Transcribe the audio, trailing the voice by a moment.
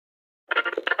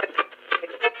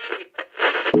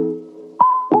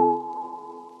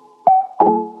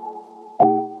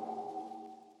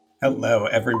Hello,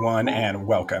 everyone, and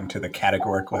welcome to the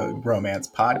Categorical Romance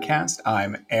Podcast.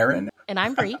 I'm Aaron. And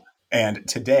I'm Bree. And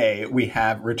today we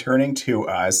have returning to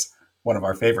us one of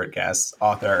our favorite guests,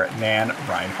 author Nan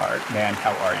Reinhardt. Nan, how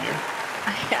are you?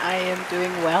 I am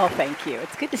doing well, thank you.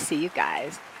 It's good to see you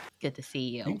guys. Good to see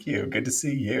you. Thank you. Good to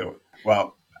see you.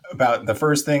 Well, about the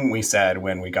first thing we said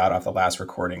when we got off the last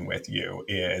recording with you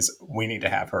is we need to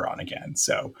have her on again.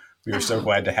 So we are so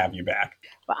glad to have you back.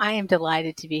 Well, I am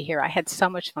delighted to be here. I had so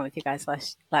much fun with you guys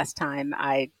last time.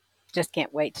 I just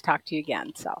can't wait to talk to you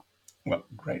again. So, well,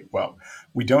 great. Well,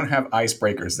 we don't have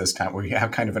icebreakers this time. We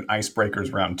have kind of an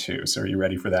icebreakers round 2. So are you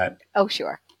ready for that? Oh,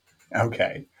 sure.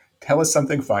 Okay. Tell us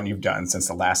something fun you've done since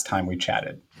the last time we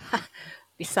chatted.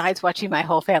 Besides watching my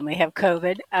whole family have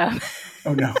COVID. Oh,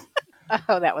 no.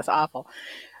 Oh, that was awful.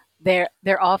 They're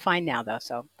all fine now, though,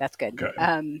 so that's good. Good.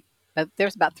 But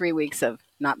there's about 3 weeks of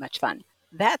not much fun.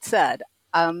 That said,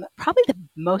 probably the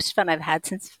most fun I've had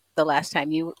since the last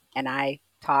time you and I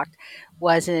talked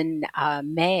was in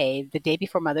May, the day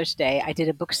before Mother's Day. I did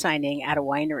a book signing at a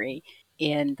winery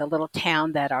in the little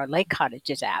town that our lake cottage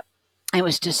is at. It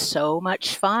was just so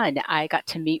much fun. I got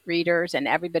to meet readers and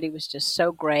everybody was just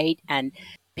so great. And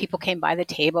people came by the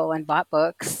table and bought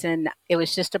books and it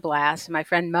was just a blast. My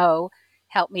friend Mo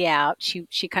helped me out.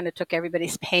 She kind of took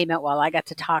everybody's payment while I got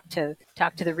to talk to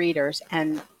the readers.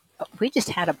 And we just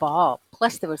had a ball.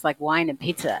 Plus there was like wine and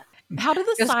pizza. How do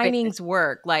the signings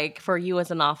work? Like for you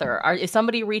as an author, is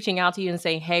somebody reaching out to you and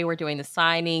saying, hey, we're doing the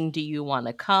signing. Do you want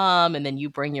to come? And then you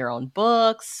bring your own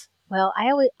books. Well,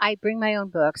 I bring my own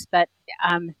books, but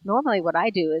normally what I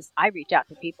do is I reach out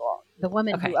to people. The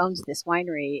woman who owns this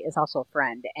winery is also a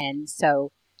friend, and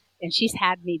she's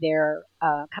had me there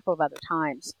a couple of other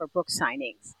times for book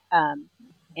signings.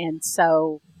 And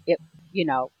so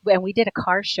and we did a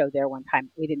car show there one time.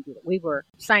 We didn't do it. We were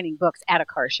signing books at a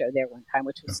car show there one time,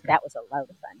 that was a lot of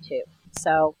fun too.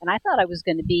 So, and I thought I was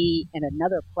going to be in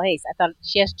another place. I thought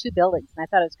she has 2 buildings, and I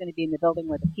thought I was going to be in the building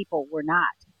where the people were not.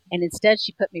 And instead,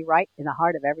 she put me right in the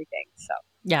heart of everything. So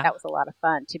that was a lot of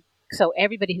fun. So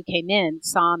everybody who came in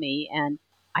saw me, and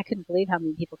I couldn't believe how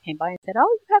many people came by and said,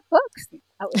 "Oh, you have books." It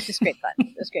was just great fun.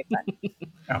 It was great fun.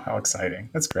 Oh, how exciting.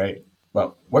 That's great.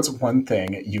 Well, what's one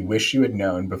thing you wish you had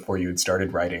known before you had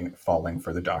started writing Falling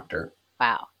for the Doctor?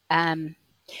 Wow.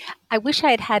 I wish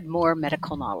I had had more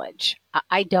medical knowledge.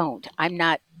 I don't.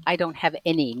 I don't have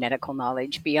any medical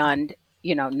knowledge beyond,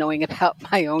 knowing about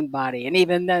my own body. And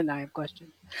even then I have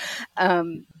questions.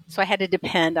 So I had to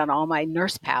depend on all my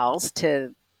nurse pals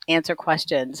to answer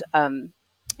questions, and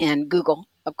Google,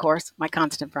 of course, my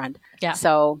constant friend. Yeah.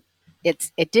 So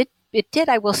it did,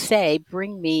 I will say,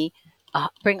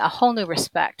 bring a whole new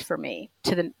respect for me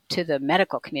to the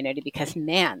medical community, because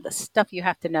man, the stuff you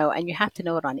have to know, and you have to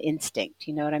know it on instinct.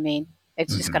 You know what I mean?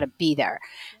 It's just got to be there.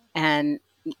 And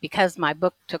because my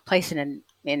book took place in an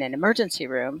emergency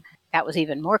room, that was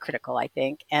even more critical, I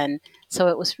think. And so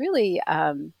it was really,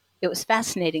 it was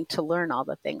fascinating to learn all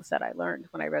the things that I learned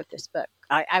when I wrote this book.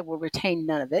 I will retain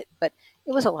none of it, but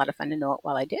it was a lot of fun to know it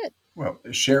while I did. Well,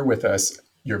 share with us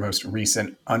your most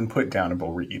recent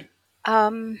unputdownable read.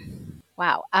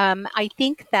 Wow. I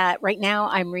think that right now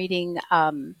I'm reading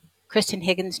Kristen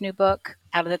Higgins' new book,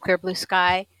 Out of the Clear Blue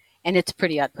Sky, and it's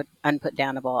pretty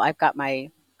unputdownable. I've got my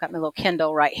little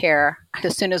Kindle right here.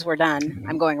 As soon as we're done,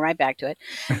 I'm going right back to it.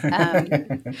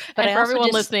 And for everyone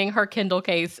listening, her Kindle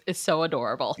case is so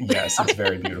adorable. Yes, it's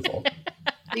very beautiful.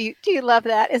 Do you love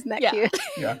that? Isn't that cute?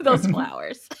 Yeah. Those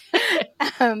flowers.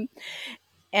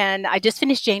 And I just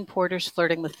finished Jane Porter's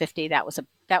Flirting with 50. That was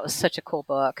such a cool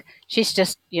book. She's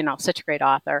just, such a great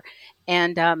author.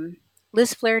 And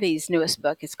Liz Flaherty's newest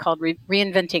book is called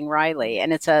Reinventing Riley,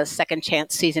 and it's a second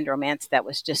chance seasoned romance that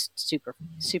was just super,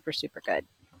 super, super good.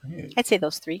 Great. I'd say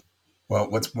those 3. Well,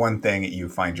 what's one thing you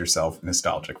find yourself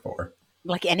nostalgic for?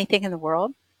 Like anything in the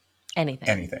world?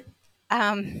 Anything.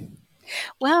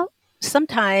 Well,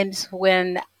 sometimes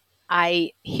when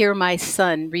I hear my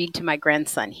son read to my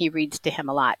grandson, he reads to him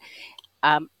a lot.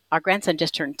 Our grandson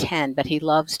just turned 10, but he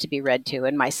loves to be read to.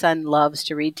 And my son loves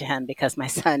to read to him because my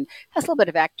son has a little bit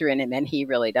of actor in him, and he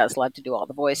really does love to do all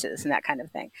the voices and that kind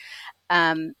of thing.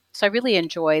 So I really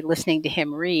enjoy listening to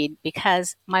him read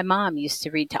because my mom used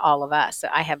to read to all of us. So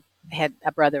I had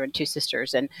a brother and 2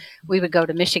 sisters, and we would go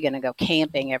to Michigan and go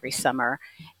camping every summer.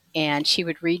 And she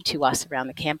would read to us around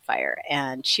the campfire.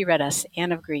 And she read us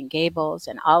Anne of Green Gables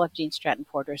and all of Jean Stratton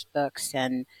Porter's books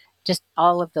and just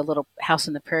all of the little House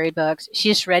on the Prairie books. She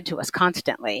just read to us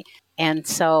constantly. And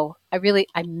so I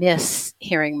miss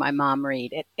hearing my mom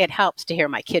read. It helps to hear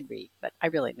my kid read, but I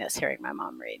really miss hearing my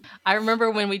mom read. I remember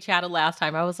when we chatted last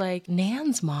time, I was like,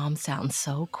 Nan's mom sounds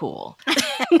so cool.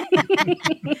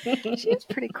 She was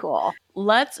pretty cool.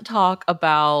 Let's talk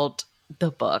about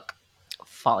the book,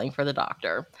 Falling for the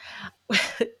Doctor.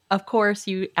 Of course,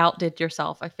 you outdid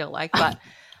yourself, I feel like, but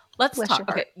let's talk.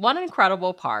 Okay, one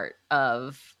incredible part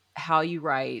of how you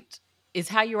write is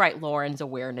how you write Lauren's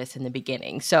awareness in the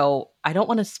beginning. So I don't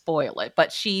want to spoil it,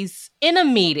 but she's in a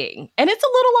meeting and it's a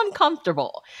little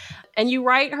uncomfortable. And you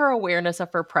write her awareness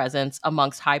of her presence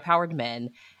amongst high-powered men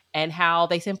and how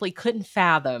they simply couldn't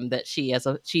fathom that she's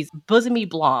bosomy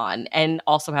blonde and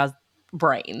also has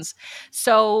brains.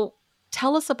 So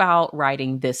tell us about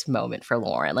writing this moment for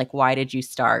Lauren. Like, why did you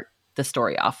start the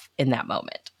story off in that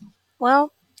moment?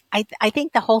 Well, I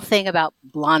think the whole thing about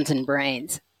blondes and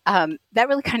brains, that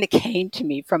really kind of came to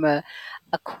me from a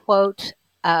quote.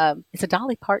 It's a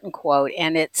Dolly Parton quote,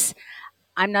 and it's,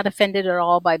 "I'm not offended at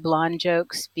all by blonde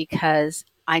jokes because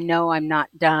I know I'm not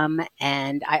dumb,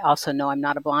 and I also know I'm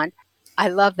not a blonde." I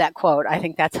love that quote. I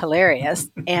think that's hilarious.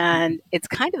 And it's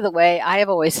kind of the way I have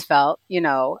always felt,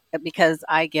 because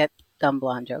I get dumb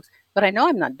blonde jokes. But I know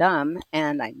I'm not dumb,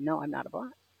 and I know I'm not a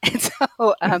blonde. And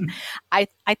so I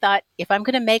thought, if I'm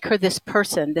going to make her this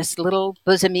person, this little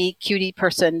bosomy, cutie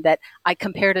person that I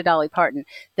compare to Dolly Parton,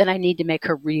 then I need to make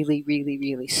her really, really,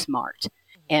 really smart.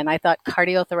 And I thought,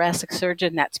 cardiothoracic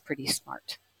surgeon, that's pretty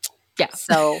smart. Yeah.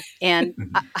 So, and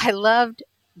I loved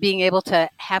being able to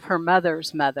have her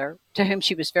mother's mother, to whom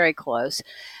she was very close,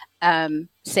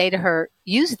 say to her,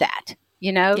 use that,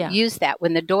 use that.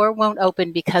 When the door won't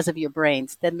open because of your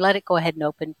brains, then let it go ahead and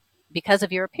open because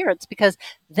of your appearance, because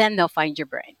then they'll find your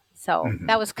brain. So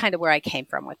that was kind of where I came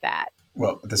from with that.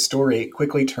 Well, the story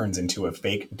quickly turns into a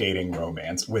fake dating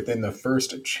romance within the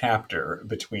first chapter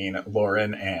between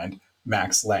Lauren and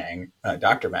Max Lang,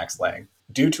 Dr. Max Lang,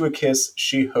 due to a kiss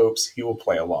she hopes he will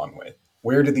play along with.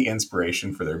 Where did the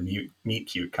inspiration for their meet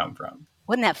cute come from?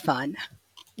 Wasn't that fun?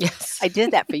 Yes. I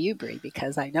did that for you, Brie,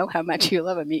 because I know how much you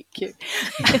love a meet cute.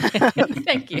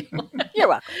 Thank you. You're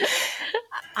welcome.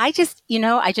 I just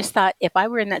thought, if I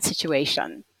were in that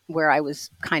situation where I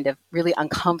was kind of really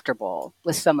uncomfortable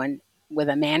with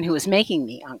a man who was making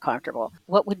me uncomfortable,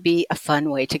 what would be a fun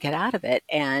way to get out of it?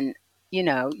 And,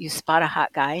 you spot a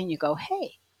hot guy and you go,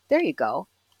 hey, there you go.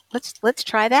 Let's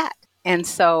try that. And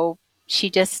so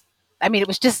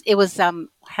it was,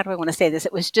 how do I want to say this?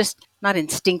 It was just not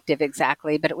instinctive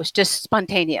exactly, but it was just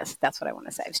spontaneous. That's what I want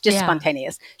to say. It was just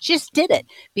spontaneous. She just did it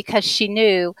because she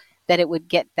knew that it would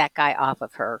get that guy off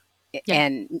of her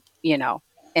and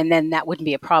then that wouldn't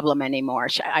be a problem anymore.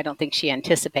 I don't think she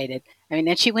anticipated. I mean,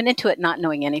 and she went into it not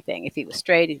knowing anything. If he was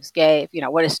straight, he was gay,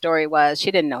 what his story was. She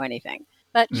didn't know anything,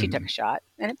 but she took a shot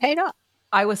and it paid off.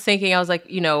 I was like,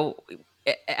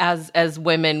 as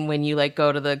women, when you like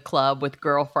go to the club with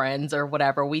girlfriends or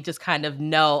whatever, we just kind of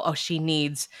know, oh, she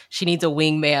needs a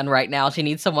wingman right now. She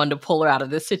needs someone to pull her out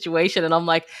of this situation. And I'm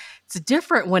like, it's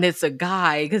different when it's a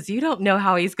guy because you don't know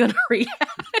how he's going to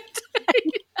react.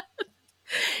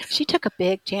 She took a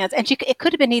big chance, and it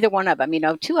could have been either one of them.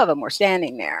 Two of them were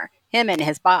standing there, him and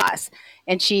his boss,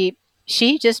 and she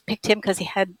just picked him because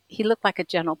he looked like a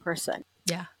gentle person.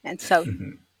 Yeah, and so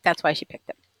that's why she picked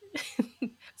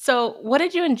him. So, what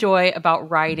did you enjoy about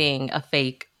writing a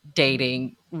fake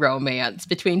dating romance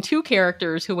between two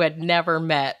characters who had never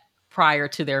met prior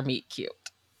to their meet cute?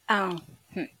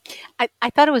 I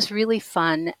thought it was really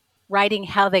fun writing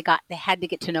how they had to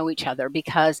get to know each other,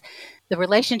 because the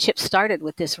relationship started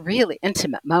with this really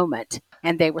intimate moment,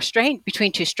 and they were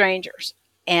between two strangers.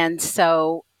 And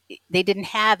so they didn't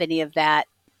have any of that,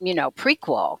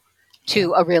 prequel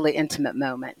to a really intimate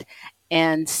moment.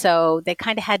 And so they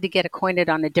kind of had to get acquainted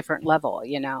on a different level,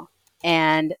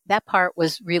 and that part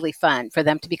was really fun for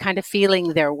them to be kind of feeling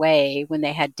their way when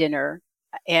they had dinner.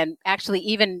 And actually,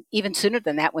 even sooner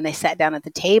than that, when they sat down at the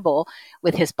table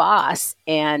with his boss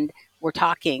and were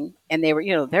talking, and they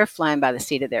were, they're flying by the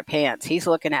seat of their pants. He's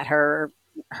looking at her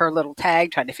little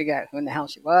tag, trying to figure out who in the hell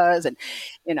she was, and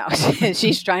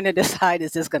she's trying to decide,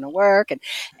 is this going to work?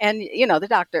 And the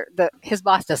doctor, his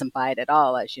boss doesn't buy it at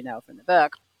all, as you know from the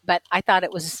book. But I thought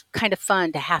it was kind of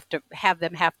fun to have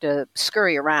them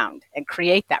scurry around and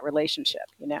create that relationship,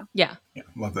 Yeah.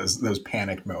 Love those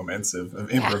panic moments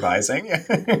of improvising.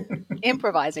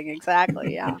 Improvising,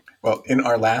 exactly, yeah. Well, in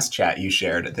our last chat, you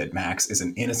shared that Max is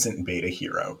an innocent beta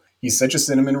hero. He's such a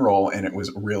cinnamon roll, and it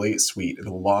was really sweet,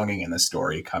 the longing in the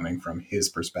story coming from his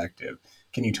perspective.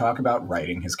 Can you talk about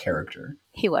writing his character?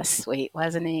 He was sweet,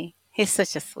 wasn't he? He's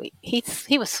such a sweet. He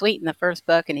was sweet in the first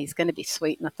book, and he's going to be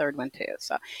sweet in the third one too.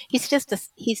 So he's just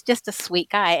a sweet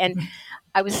guy. And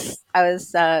I was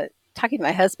talking to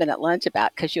my husband at lunch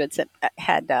about, because you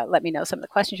had let me know some of the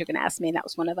questions you're going to ask me, and that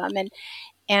was one of them.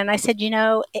 And I said,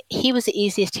 he was the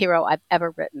easiest hero I've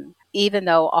ever written. Even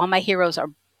though all my heroes are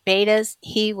betas,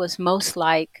 he was most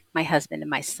like my husband and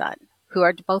my son, who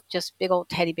are both just big old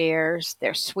teddy bears.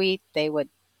 They're sweet. They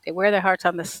wear their hearts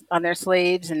on their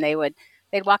sleeves, and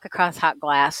they'd walk across hot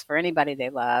glass for anybody they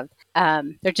loved.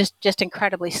 They're just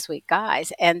incredibly sweet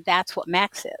guys, and that's what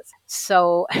Max is.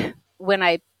 So when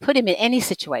I put him in any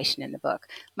situation in the book,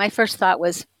 my first thought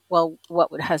was, well,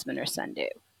 what would husband or son do?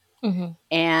 Mm-hmm.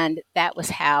 And that was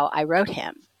how I wrote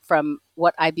him, from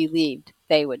what I believed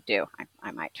they would do.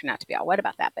 I might turn out to be all wet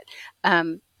about that, but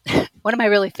one of my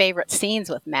really favorite scenes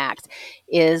with Max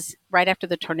is right after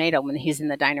the tornado, when he's in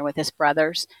the diner with his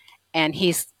brothers, and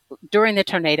during the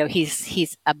tornado,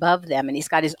 he's above them, and he's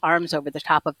got his arms over the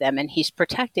top of them, and he's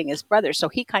protecting his brother. So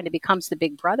he kind of becomes the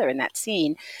big brother in that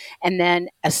scene. And then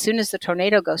as soon as the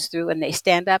tornado goes through and they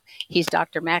stand up, he's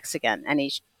Dr. Max again, and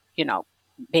he's,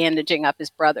 bandaging up his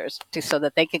brothers so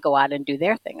that they could go out and do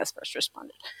their thing as first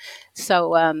responders.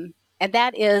 So, and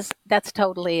that's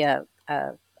totally a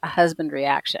husband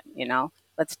reaction.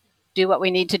 Let's do what we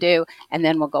need to do, and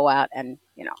then we'll go out and,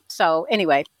 So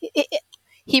anyway,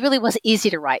 he really was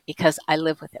easy to write because I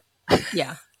live with him.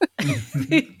 Yeah.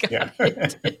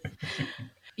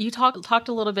 You talked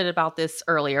a little bit about this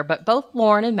earlier, but both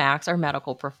Lauren and Max are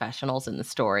medical professionals in the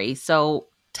story. So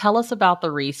tell us about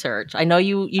the research. I know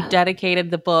you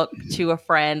dedicated the book to a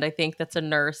friend, I think that's a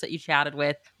nurse that you chatted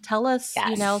with. Tell us,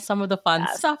 some of the fun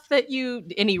stuff that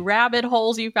any rabbit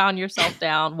holes you found yourself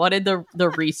down. What did the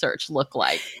research look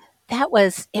like? It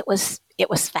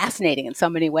was fascinating in so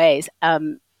many ways.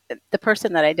 The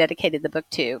person that I dedicated the book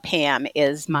to, Pam,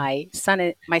 is my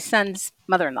son's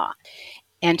mother-in-law,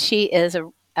 and she is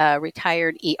a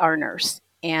retired ER nurse.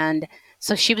 And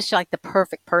so she was like the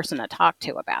perfect person to talk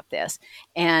to about this.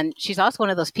 And she's also one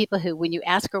of those people who, when you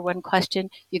ask her one question,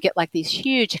 you get like these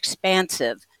huge,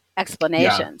 expansive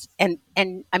explanations. Yeah.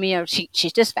 And I mean,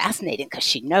 she's just fascinating because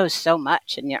she knows so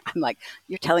much. And I'm like,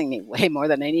 you're telling me way more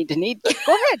than I need, but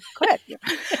go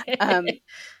ahead.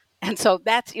 And so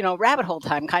that's, rabbit hole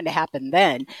time kind of happened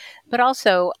then. But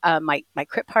also my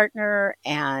crypt partner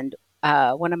and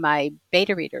one of my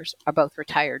beta readers are both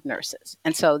retired nurses.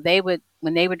 And so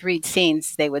when they would read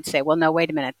scenes, they would say, well, no, wait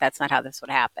a minute, that's not how this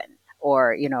would happen.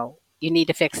 Or, you need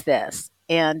to fix this.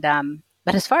 And,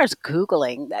 but as far as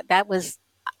Googling, that was,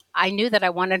 I knew that I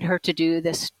wanted her to do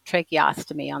this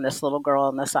tracheostomy on this little girl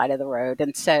on the side of the road.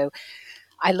 And so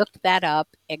I looked that up,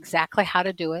 exactly how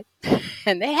to do it.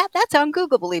 And that's on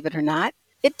Google, believe it or not.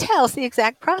 It tells the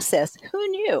exact process. Who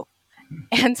knew?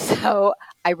 And so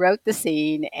I wrote the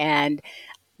scene, and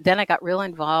then I got real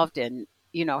involved in,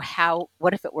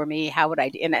 what if it were me? How would I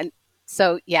do? And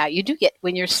so, yeah, you do get,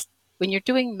 when you're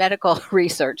doing medical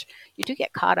research, you do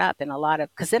get caught up in a lot of,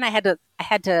 because then I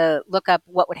had to look up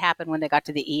what would happen when they got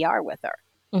to the ER with her.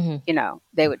 Mm-hmm.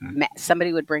 They would,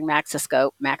 somebody would bring Max a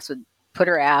scope, Max would put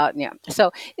her out.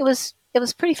 So it was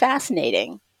pretty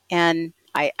fascinating. And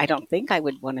I don't think I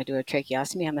would want to do a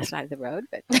tracheostomy on the side of the road,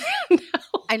 but no.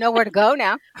 I know where to go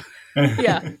now.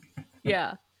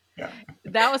 Yeah.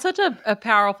 That was such a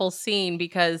powerful scene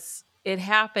because it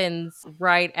happens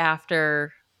right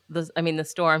after the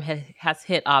storm has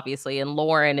hit, obviously. And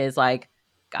Lauren is like,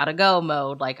 gotta go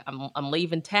mode. Like I'm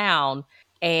leaving town.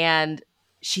 And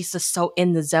she's just so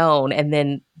in the zone. And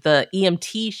then the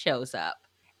EMT shows up.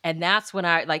 And that's when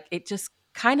it just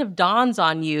kind of dawns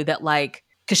on you that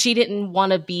because she didn't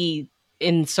want to be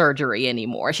in surgery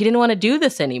anymore. She didn't want to do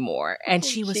this anymore. And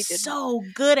she was so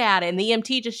good at it. And the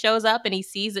EMT just shows up and he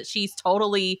sees that she's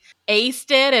totally aced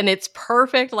it and it's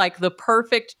perfect, like the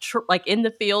perfect, in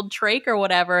the field trach or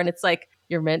whatever. And it's like,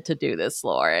 you're meant to do this,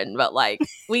 Lauren, but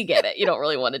we get it. You don't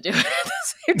really want to do it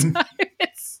at the same time.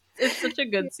 It's such a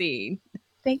good scene.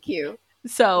 Thank you.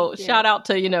 So shout out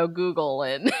to, Google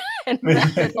and couldn't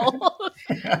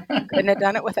have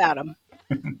done it without him.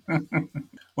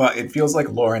 Well, it feels like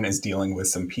Lauren is dealing with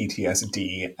some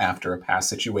PTSD after a past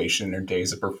situation in her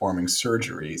days of performing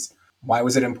surgeries. Why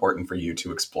was it important for you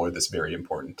to explore this very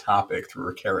important topic through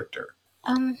her character?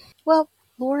 Well,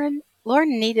 Lauren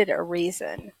needed a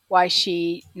reason why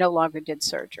she no longer did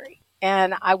surgery.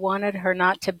 And I wanted her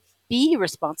not to be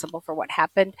responsible for what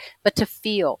happened, but to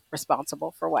feel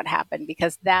responsible for what happened,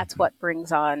 because that's what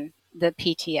brings on the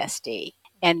PTSD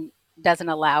and doesn't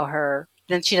allow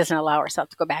herself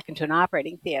to go back into an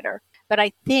operating theater. But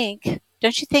I think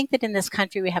don't you think that in this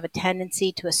country we have a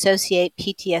tendency to associate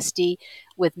PTSD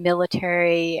with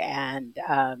military and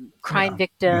crime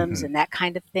victims and that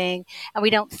kind of thing? And we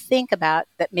don't think about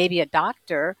that maybe a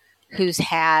doctor who's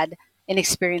had an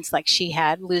experience like she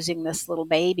had, losing this little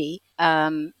baby,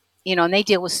 and they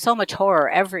deal with so much horror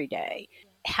every day.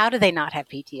 How do they not have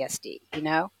PTSD,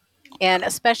 And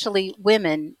especially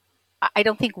women. I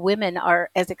don't think women are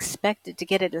as expected to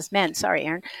get it as men. Sorry,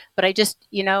 Aaron. But I just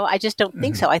don't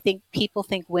think so. I think people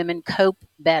think women cope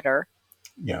better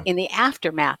in the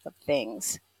aftermath of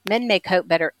things. Men may cope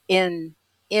better in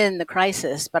the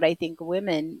crisis, but I think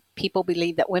people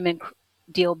believe that women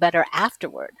deal better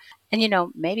afterward. And,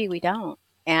 maybe we don't.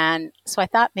 And so I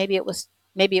thought maybe it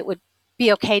would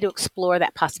be okay to explore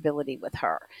that possibility with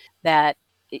her, that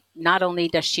not only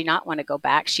does she not want to go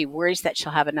back, she worries that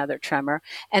she'll have another tremor.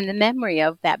 And the memory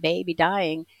of that baby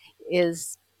dying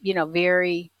is,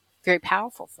 very, very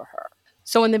powerful for her.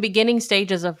 So in the beginning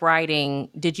stages of writing,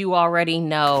 did you already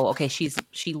know, okay,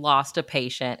 she lost a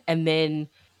patient, and then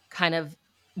kind of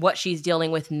what she's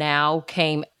dealing with now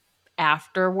came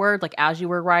afterward, like as you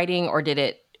were writing, or did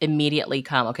it immediately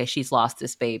come, okay, she's lost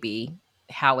this baby,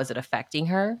 how is it affecting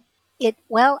her?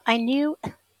 I knew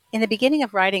in the beginning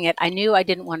of writing it, I knew I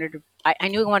didn't want her to. I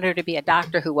knew I wanted her to be a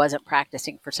doctor who wasn't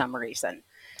practicing for some reason.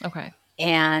 Okay.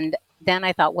 And then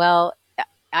I thought, well,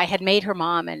 I had made her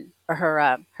mom and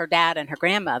her dad and her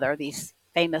grandmother these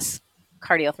famous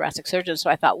cardiothoracic surgeons. So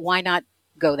I thought, why not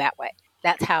go that way?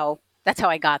 That's how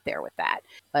I got there with that.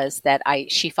 Was that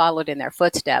she followed in their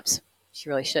footsteps. She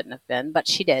really shouldn't have been, but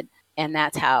she did, and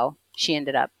that's how she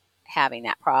ended up having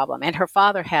that problem. And her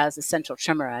father has essential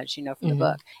tremor, as you know from the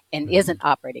book, and isn't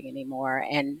operating anymore.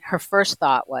 And her first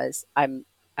thought was, I've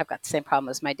got the same problem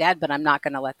as my dad, but I'm not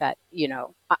going to let that,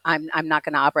 I'm not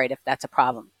going to operate if that's a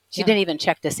problem. She didn't even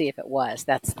check to see if it was.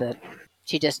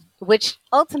 Which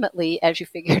ultimately, as you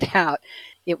figured out,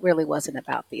 it really wasn't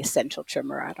about the essential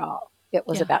tremor at all. It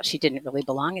was about she didn't really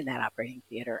belong in that operating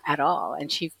theater at all.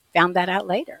 And she found that out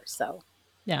later. So,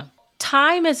 yeah.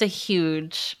 Time is a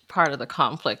huge part of the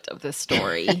conflict of this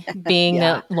story, being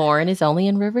that Lauren is only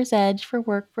in River's Edge for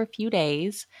work for a few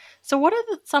days. So what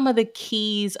are some of the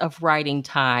keys of writing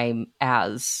time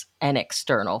as an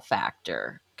external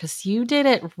factor? Because you did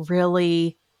it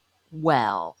really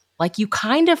well. Like, you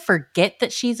kind of forget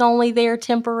that she's only there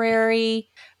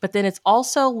temporary, but then it's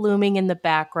also looming in the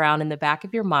background, in the back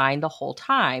of your mind the whole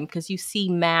time, because you see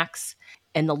Max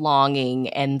and the longing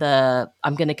and the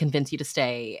I'm going to convince you to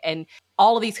stay. And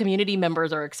all of these community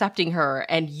members are accepting her.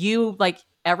 And you, like,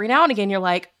 every now and again, you're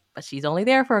like, but she's only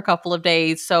there for a couple of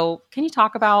days. So can you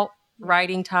talk about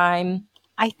writing time?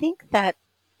 I think that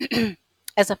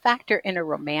as a factor in a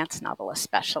romance novel,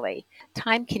 especially,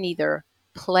 time can either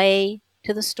play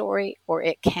to the story or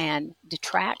it can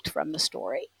detract from the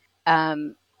story.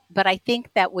 But I think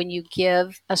that when you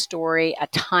give a story a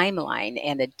timeline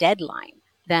and a deadline,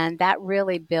 then that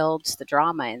really builds the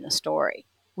drama in the story.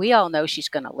 We all know she's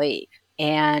going to leave.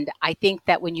 And I think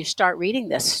that when you start reading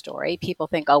this story, people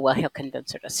think, oh, well, he'll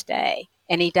convince her to stay.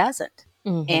 And he doesn't.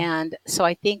 And so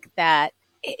I think that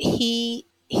he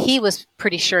was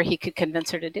pretty sure he could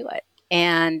convince her to do it.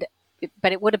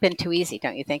 But it would have been too easy,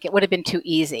 don't you think? It would have been too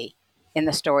easy in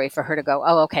the story for her to go,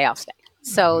 oh, okay, I'll stay.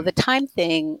 So the time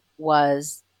thing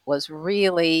was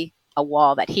really a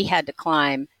wall that he had to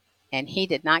climb, and he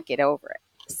did not get over it.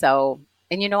 So,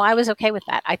 and I was okay with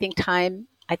that. I think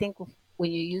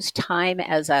when you use time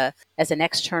as an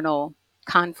external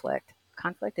conflict,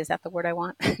 is that the word I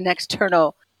want? An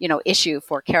external, issue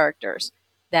for characters,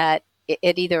 that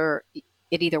it either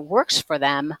works for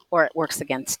them or it works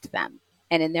against them.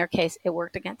 And in their case, it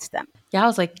worked against them. Yeah, I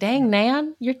was like, dang,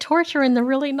 Nan, you're torturing the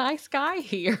really nice guy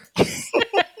here.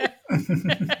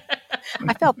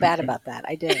 I felt bad about that.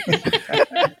 I did.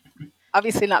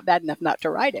 Obviously not bad enough not to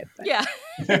write it. But. Yeah.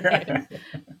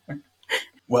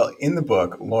 Well, in the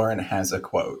book, Lauren has a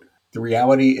quote. The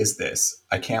reality is this: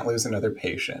 I can't lose another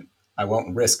patient. I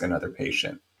won't risk another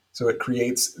patient. So it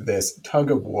creates this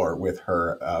tug of war with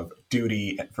her of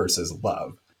duty versus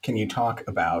love. Can you talk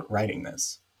about writing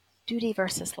this? Duty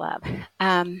versus love.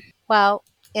 Well,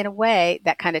 in a way,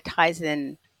 that kind of ties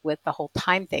in with the whole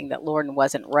time thing, that Lauren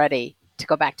wasn't ready to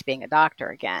go back to being a doctor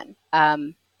again.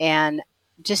 And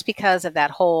just because of that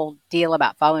whole deal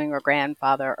about following her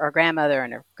grandfather or grandmother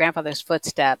in her grandfather's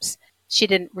footsteps, she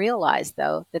didn't realize,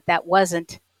 though, that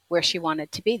wasn't where she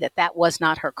wanted to be, that was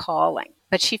not her calling.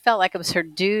 But she felt like it was her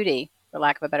duty, for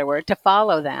lack of a better word, to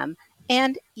follow them.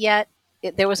 And yet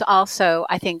there was also,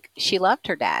 I think she loved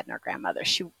her dad and her grandmother.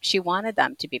 She wanted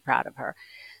them to be proud of her.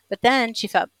 But then she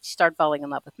started falling in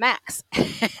love with Max.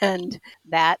 And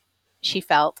that she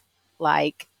felt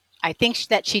like I think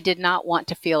that she did not want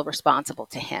to feel responsible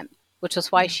to him, which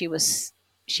was why she would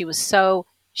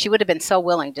have been so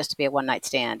willing just to be a one night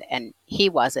stand, and he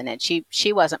wasn't, and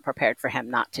she wasn't prepared for him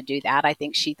not to do that. I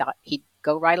think she thought he'd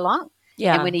go right along.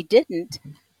 Yeah. And when he didn't,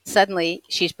 suddenly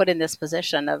she's put in this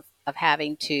position of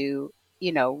having to,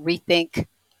 rethink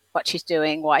what she's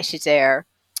doing, why she's there.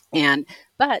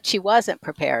 But she wasn't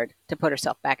prepared to put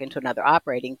herself back into another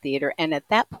operating theater. And at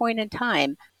that point in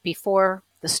time, before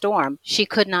the storm, she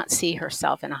could not see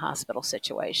herself in a hospital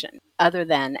situation other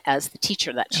than as the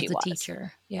teacher that she was.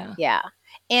 Teacher, yeah. Yeah.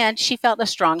 And she felt a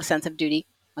strong sense of duty,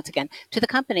 once again, to the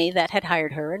company that had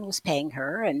hired her and was paying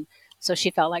her. And so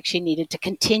she felt like she needed to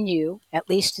continue, at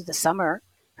least to the summer,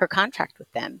 her contract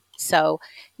with them. So,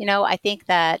 I think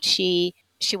that she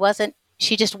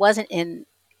just wasn't in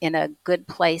a good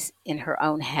place in her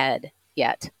own head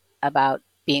yet about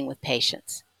being with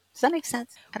patients. Does that make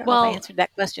sense? I don't know if I answered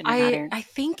that question or not, Erin. I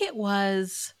think it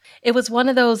was one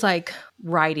of those like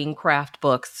writing craft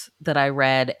books that I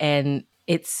read, and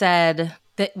it said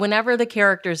that whenever the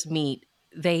characters meet,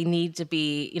 they need to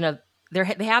be,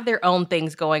 they have their own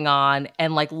things going on,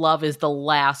 and like love is the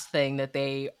last thing that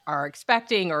they are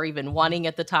expecting or even wanting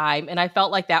at the time. And I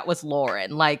felt like that was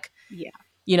Lauren. Like,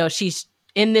 she's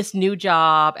in this new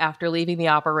job after leaving the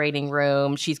operating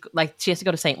room. She has to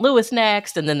go to St. Louis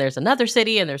next, and then there's another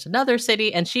city,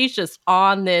 and she's just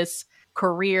on this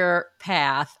career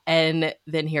path. And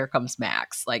then here comes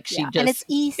Max. Like and it's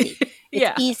easy.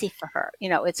 It's easy for her.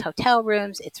 It's hotel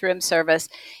rooms, it's room service,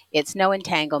 it's no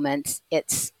entanglements.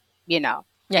 It's,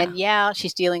 and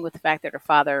she's dealing with the fact that her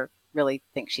father really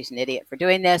thinks she's an idiot for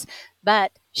doing this,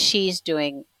 but she's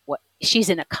in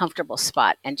a comfortable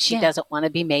spot, and she doesn't want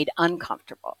to be made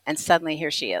uncomfortable. And suddenly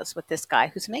here she is with this guy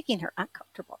who's making her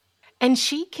uncomfortable. And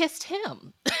she kissed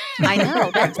him. I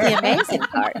know. That's the amazing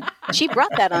part. She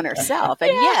brought that on herself.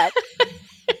 And yet.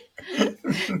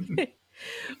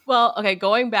 Well, okay,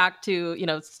 going back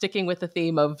to, sticking with the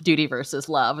theme of duty versus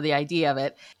love, the idea of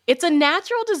it, it's a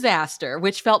natural disaster,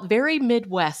 which felt very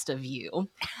Midwest of you,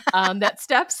 that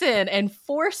steps in and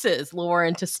forces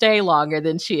Lauren to stay longer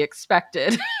than she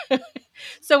expected.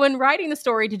 So in writing the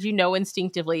story, did you know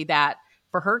instinctively that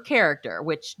for her character,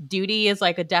 which duty is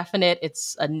like a definite,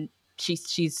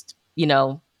 she's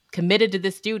committed to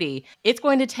this duty, it's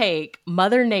going to take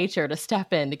Mother Nature to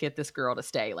step in to get this girl to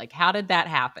stay? Like, how did that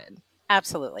happen?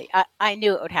 Absolutely. I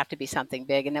knew it would have to be something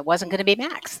big, and it wasn't going to be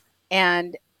Max.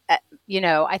 And, I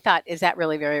thought, is that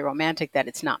really very romantic that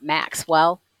it's not Max?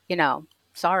 Well,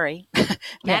 sorry.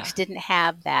 Max didn't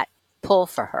have that pull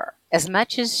for her. As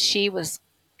much as she was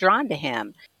drawn to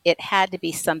him, it had to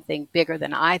be something bigger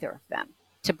than either of them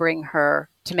to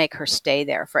make her stay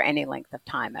there for any length of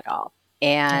time at all.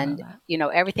 And,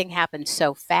 everything happened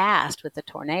so fast with the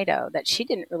tornado that she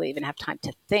didn't really even have time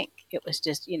to think. It was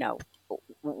just,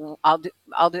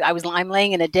 I'm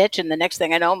laying in a ditch, and the next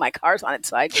thing I know, my car's on its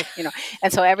side,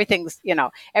 and so everything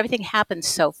happens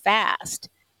so fast.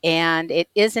 And it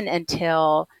isn't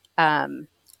until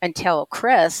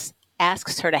Chris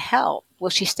asks her to help, will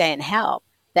she stay and help,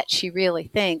 that she really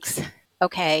thinks,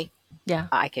 okay,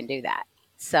 I can do that.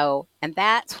 So, and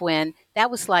that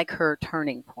was like her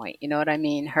turning point. You know what I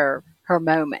mean? Her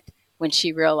moment when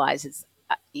she realizes,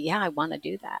 I want to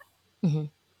do that. Mm-hmm.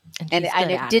 And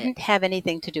it didn't have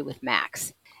anything to do with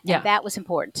Max. Yeah. And that was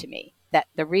important to me, that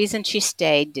the reason she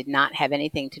stayed did not have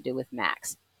anything to do with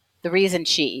Max. The reason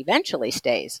she eventually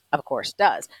stays, of course,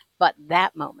 does. But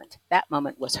that moment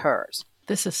was hers.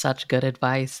 This is such good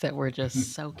advice that we're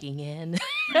just soaking in.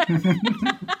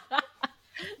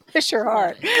 They sure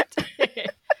are.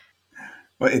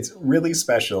 Well, it's really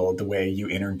special the way you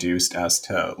introduced us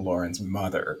to Lauren's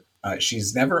mother.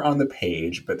 She's never on the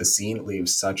page, but the scene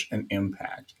leaves such an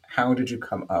impact. How did you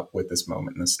come up with this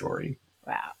moment in the story?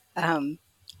 Wow.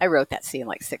 I wrote that scene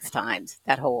like 6 times.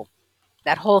 That whole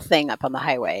thing up on the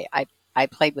highway. I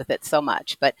played with it so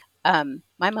much. But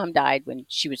my mom died when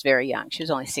she was very young. She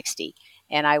was only 60,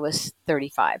 and I was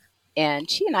 35. And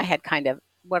she and I had kind of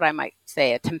what I might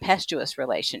say a tempestuous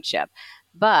relationship.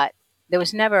 But there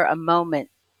was never a moment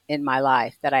in my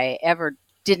life that I ever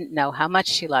didn't know how much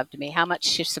she loved me, how much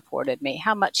she supported me,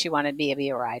 how much she wanted me to be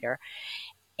a writer.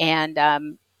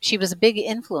 And she was a big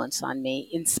influence on me,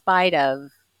 in spite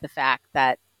of the fact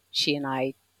that she and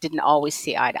I didn't always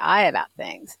see eye to eye about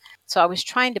things. So I was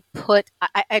trying to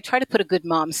I try to put a good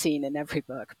mom scene in every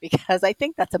book, because I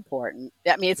think that's important.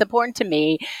 I mean, it's important to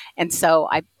me. And so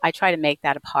I try to make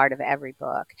that a part of every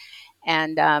book.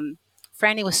 And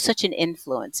Franny was such an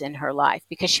influence in her life,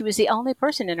 because she was the only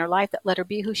person in her life that let her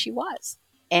be who she was.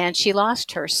 And she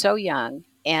lost her so young.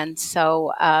 And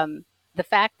so the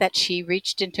fact that she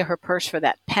reached into her purse for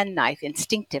that pen knife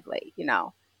instinctively,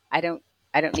 I don't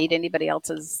need anybody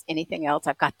else's anything else.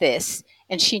 I've got this.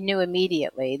 And she knew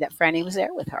immediately that Franny was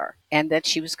there with her and that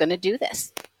she was going to do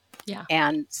this. Yeah.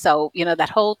 And so, that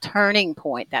whole turning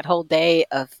point, that whole day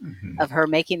of her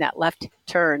making that left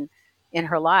turn in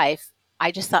her life,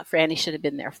 I just thought Franny should have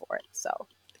been there for it. So.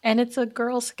 And it's a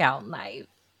Girl Scout night.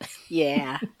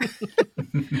 Yeah.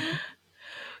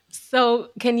 So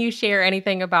can you share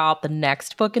anything about the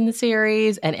next book in the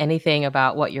series and anything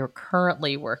about what you're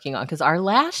currently working on? Because our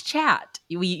last chat,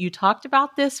 you talked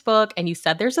about this book and you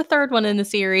said there's a third one in the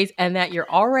series and that you're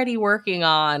already working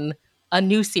on a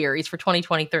new series for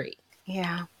 2023.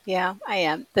 Yeah, I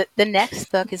am. The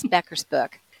next book is Becker's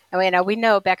book. I mean, we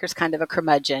know Becker's kind of a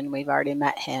curmudgeon. We've already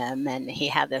met him, and he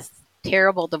had this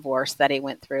terrible divorce that he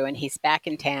went through, and he's back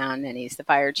in town, and he's the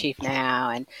fire chief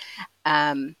now,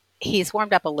 and he's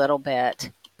warmed up a little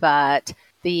bit, but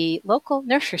the local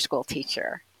nursery school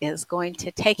teacher is going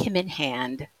to take him in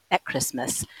hand at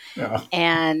Christmas. Yeah.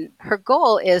 And her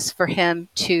goal is for him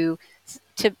to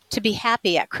be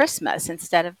happy at Christmas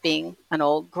instead of being an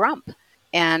old grump.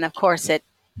 And of course,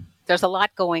 there's a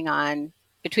lot going on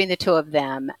between the two of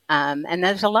them. And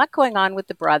there's a lot going on with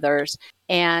the brothers.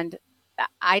 And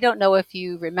I don't know if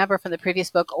you remember from the previous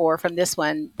book or from this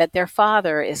one that their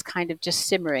father is kind of just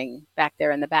simmering back there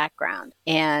in the background.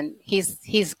 And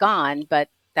he's gone, but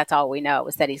that's all we know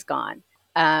is that he's gone.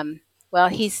 Well,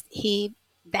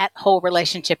 that whole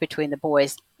relationship between the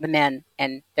boys, the men,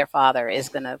 and their father is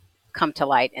going to come to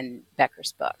light in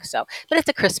Becker's book. So, but it's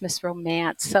a Christmas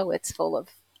romance, so it's full of,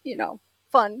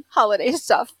 fun holiday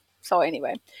stuff. So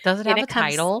anyway. Does it have a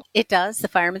title? It does. The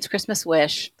Fireman's Christmas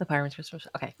Wish. The Fireman's Christmas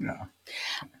Wish. Okay. No.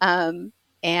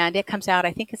 And it comes out,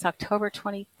 I think it's October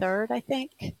 23rd, I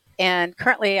think. And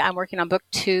currently I'm working on book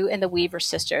 2 in the Weaver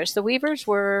sisters. The Weavers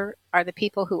are the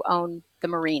people who own the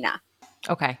marina.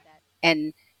 Okay.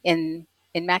 And in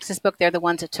Max's book, they're the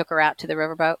ones that took her out to the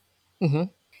riverboat. Mm-hmm.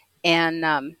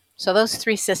 And so those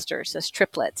 3 sisters, those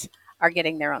triplets, are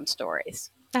getting their own stories.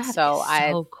 That is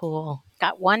so cool.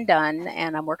 Got 1 done,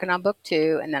 and I'm working on book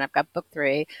 2, and then I've got book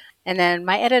 3. And then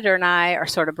my editor and I are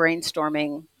sort of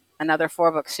brainstorming another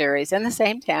 4-book series in the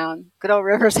same town, good old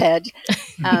River's Edge.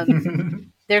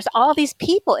 There's all these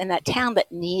people in that town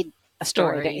that need a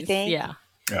story, don't you think? Yeah.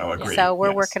 Oh, agreed. So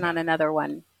we're working on another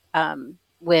one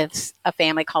with a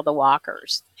family called the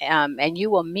Walkers. And you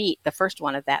will meet the first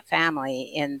one of that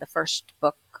family in the first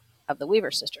book of the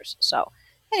Weaver sisters. So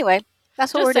anyway,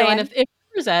 that's what we're doing. If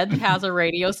River's Edge has a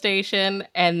radio station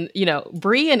and,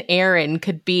 Bree and Aaron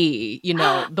could be,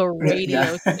 the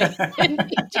radio station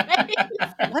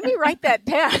DJs. Let me write that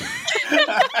down.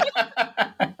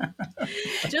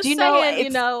 Just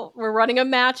saying, we're running a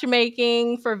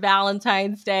matchmaking for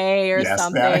Valentine's Day or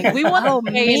something. We want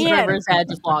to stay in River's Edge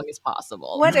as long as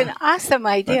possible. What an awesome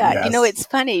idea. Yes. It's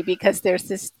funny because there's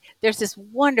this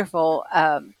wonderful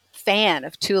fan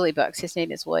of Thule books. His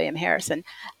name is William Harrison.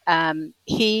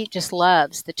 He just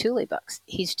loves the Thule books.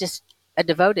 He's just a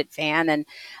devoted fan.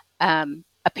 And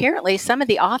apparently some of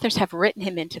the authors have written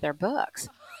him into their books.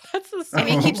 That's so sweet.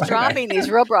 He keeps dropping these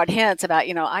real broad hints about,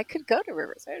 I could go to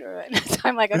River's Edge. So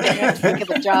I'm like, okay, I'm going to think of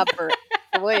a job for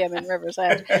William in River's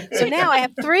Edge. So now I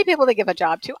have 3 people to give a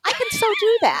job to. I can so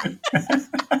do that.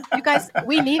 You guys,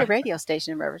 we need a radio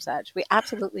station in River's Edge. We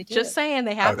absolutely do. Just saying,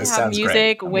 they have to have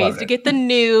music, ways to get the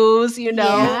news,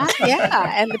 Yeah,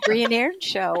 and the Bree and Aaron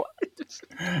show.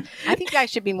 I think I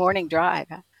should be morning drive.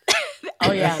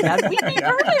 Oh, yeah. We'd be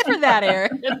perfect for that,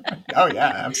 Aaron. Oh,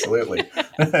 yeah, absolutely.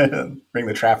 Bring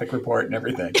the traffic report and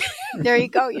everything. There you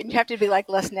go. You have to be like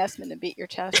Les Nessman and beat your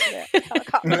chest with a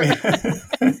helicopter.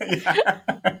 Yeah.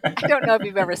 I don't know if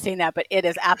you've ever seen that, but it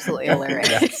is absolutely hilarious.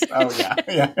 Yes. Oh,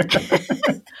 yeah.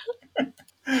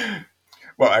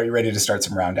 Well, are you ready to start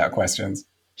some round out questions?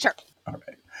 Sure. All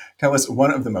right. Tell us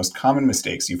one of the most common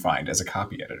mistakes you find as a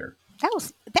copy editor.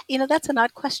 That's an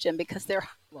odd question because there are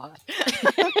a lot.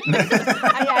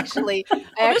 I actually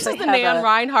this is the Nan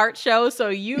Reinhardt show, so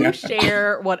you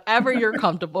share whatever you're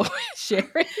comfortable with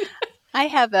sharing. I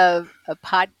have not a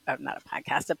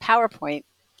podcast, a PowerPoint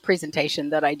presentation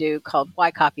that I do called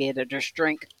Why Copy Editors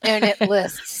Drink, and it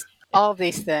lists all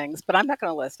these things, but I'm not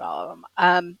going to list all of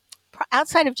them.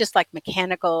 Outside of just like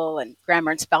mechanical and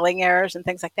grammar and spelling errors and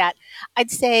things like that,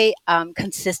 I'd say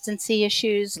consistency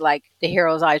issues, like the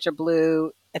hero's eyes are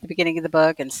blue at the beginning of the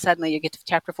book, and suddenly you get to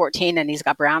chapter 14 and he's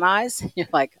got brown eyes. You're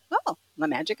like, oh, the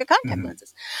magic of contact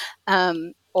lenses.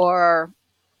 Or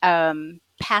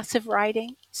passive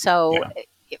writing. So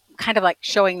kind of like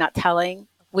showing, not telling,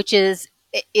 which is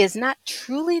not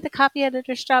truly the copy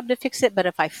editor's job to fix it, but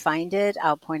if I find it,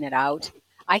 I'll point it out.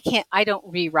 I don't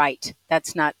rewrite.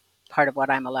 That's not part of what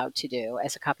I'm allowed to do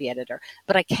as a copy editor,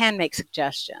 but I can make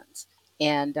suggestions.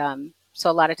 And so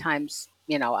a lot of times,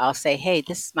 I'll say, hey,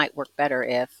 this might work better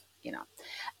if,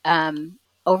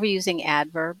 overusing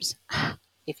adverbs.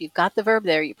 If you've got the verb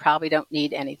there, you probably don't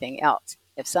need anything else.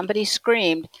 If somebody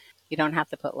screamed, you don't have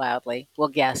to put loudly. We'll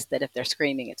guess that if they're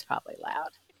screaming, it's probably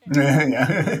loud.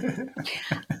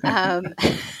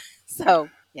 So,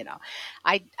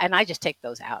 I just take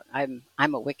those out. I'm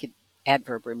a wicked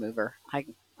adverb remover. I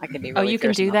can be really you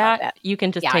can do that? You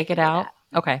can just take it out?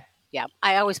 Okay. Yeah.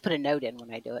 I always put a note in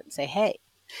when I do it and say, hey.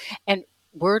 And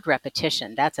word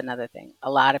repetition, that's another thing.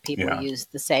 A lot of people use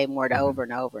the same word over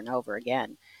and over and over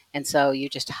again. And so you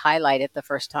just highlight it the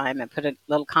first time and put a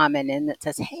little comment in that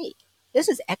says, hey, this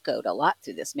is echoed a lot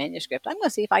through this manuscript. I'm going to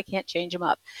see if I can't change them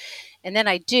up. And then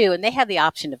I do, and they have the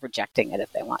option of rejecting it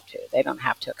if they want to. They don't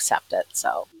have to accept it.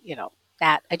 So,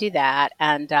 that I do that.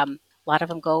 And a lot of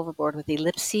them go overboard with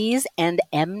ellipses and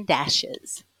M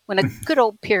dashes when a good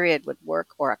old period would work,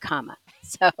 or a comma.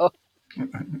 So,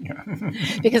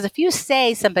 because if you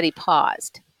say somebody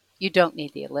paused, you don't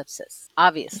need the ellipsis.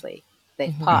 Obviously,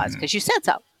 they've paused because you said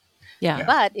so. Yeah.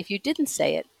 But if you didn't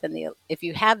say it, then if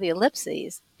you have the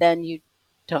ellipses, then you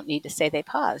don't need to say they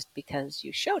paused because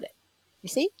you showed it. You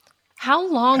see? How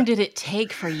long did it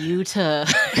take for you to...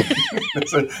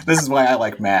 This is why I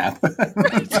like math.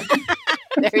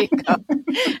 There you go.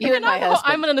 You and my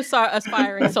husband. I'm an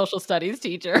aspiring social studies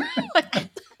teacher.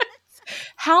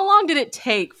 How long did it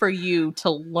take for you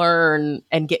to learn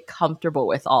and get comfortable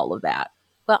with all of that?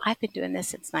 Well, I've been doing this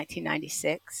since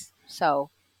 1996.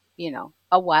 So,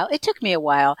 a while. It took me a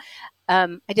while.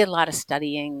 I did a lot of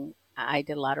studying. I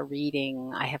did a lot of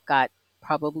reading. I have got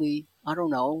probably,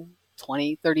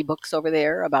 20, 30 books over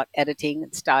there about editing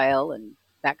and style and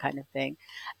that kind of thing.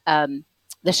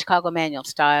 The Chicago Manual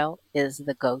Style is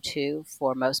the go-to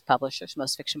for most publishers,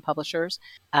 most fiction publishers.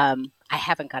 I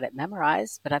haven't got it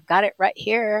memorized, but I've got it right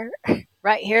here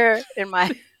in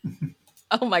my...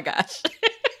 Oh my gosh.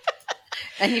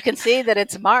 And you can see that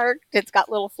it's marked. It's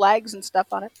got little flags and stuff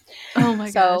on it. Oh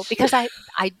my gosh. So, because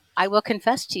I will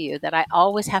confess to you that I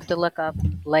always have to look up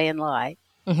lay and lie.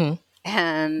 Mm-hmm.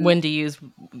 And when to use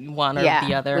one or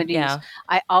the other.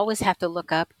 I always have to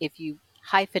look up if you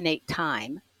hyphenate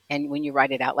time. And when you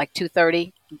write it out, like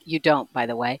 2:30, you don't, by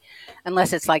the way,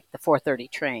 unless it's like the 4:30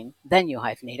 train. Then you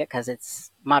hyphenate it because it's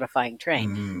modifying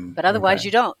train. But otherwise,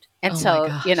 you don't. And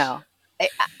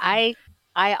I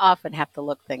often have to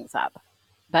look things up.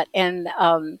 But I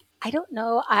don't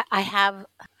know. I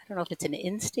don't know if it's an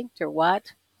instinct or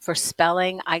what for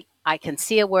spelling. I can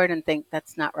see a word and think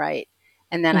that's not right,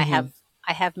 and then I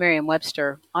have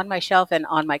Merriam-Webster on my shelf and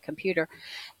on my computer.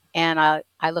 And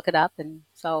I look it up, and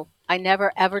so I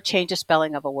never, ever change a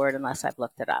spelling of a word unless I've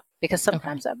looked it up, because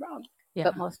sometimes I'm wrong,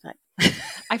 but most of the time.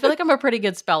 I feel like I'm a pretty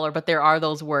good speller, but there are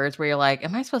those words where you're like,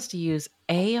 am I supposed to use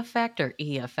A effect or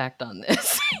E effect on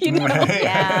this?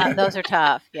 Yeah, those are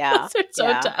tough. Yeah. Those are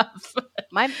so tough.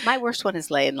 My worst one is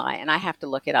lay and lie, and I have to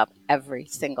look it up every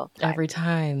single time.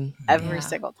 Every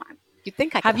single time. You'd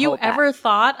think I could Have you ever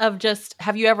that.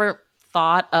 have you ever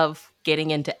thought of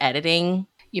getting into editing?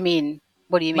 You mean...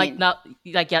 What do you mean?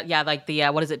 Like the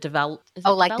what is it?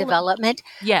 Development?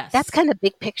 Yes. That's kind of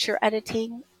big picture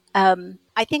editing.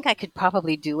 I think I could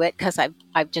probably do it because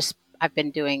I've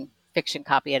been doing fiction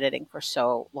copy editing for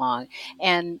so long,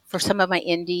 and for some of my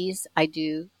indies, I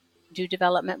do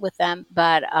development with them.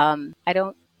 But I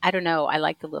don't know. I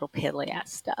like the little piddly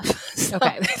ass stuff. So.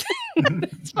 Okay,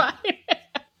 that's fine.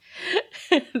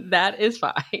 That is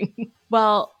fine.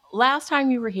 Well. Last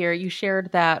time you were here, you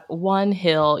shared that one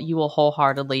hill you will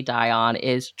wholeheartedly die on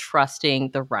is trusting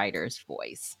the writer's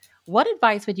voice. What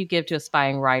advice would you give to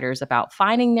aspiring writers about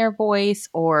finding their voice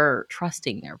or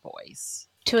trusting their voice?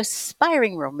 To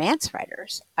aspiring romance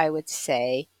writers, I would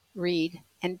say read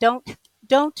and don't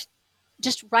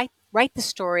just write the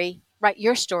story, write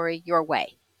your story your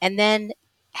way, and then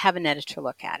have an editor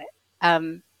look at it.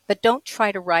 But don't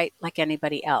try to write like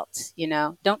anybody else.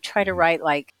 Don't try to write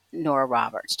like Nora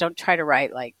Roberts. Don't try to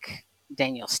write like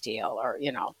Daniel Steele or,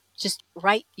 just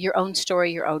write your own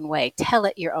story your own way. Tell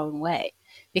it your own way,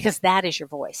 because that is your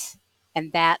voice.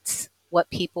 And that's what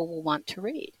people will want to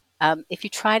read. If you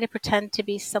try to pretend to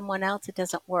be someone else, it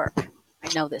doesn't work.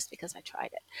 I know this because I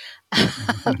tried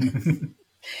it.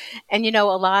 And, a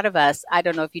lot of us, I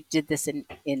don't know if you did this in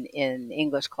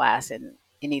English class in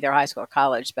either high school or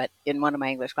college, but in one of my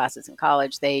English classes in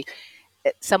college,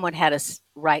 someone had us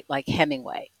write like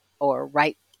Hemingway, or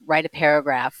write a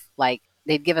paragraph like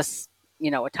they'd give us,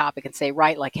 a topic and say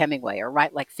write like Hemingway or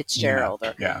write like Fitzgerald.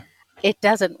 It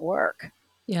doesn't work.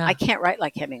 Yeah. I can't write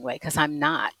like Hemingway because I'm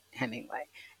not. Hemingway.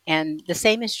 And the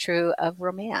same is true of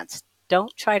romance.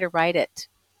 Don't try to write it.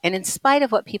 And in spite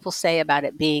of what people say about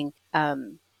it being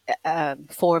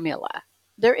formula,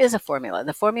 there is a formula.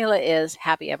 The formula is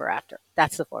happy ever after.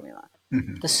 That's the formula.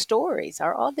 Mm-hmm. The stories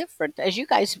are all different, as you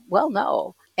guys well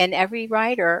know. And every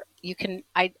writer, you can,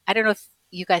 I don't know if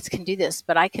you guys can do this,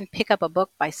 but I can pick up a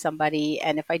book by somebody,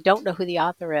 and if I don't know who the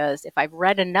author is, if I've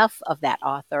read enough of that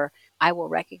author, I will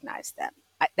recognize them.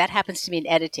 That happens to me in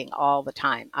editing all the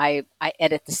time. I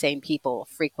edit the same people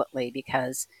frequently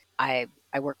because I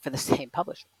work for the same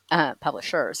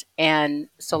publishers. And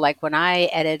so like when I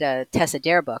edit a Tessa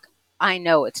Dare book, I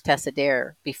know it's Tessa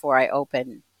Dare before I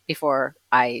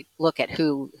look at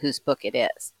whose book it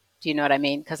is. Do you know what I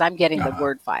mean? Because I'm getting the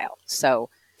Word file. So,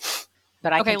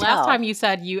 but I can tell. Last time you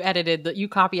said you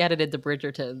copy edited the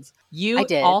Bridgertons. You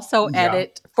also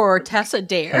edit for Tessa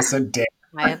Dare. Tessa Dare.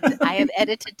 I have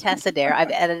edited Tessa Dare.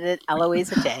 I've edited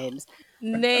Eloisa James. I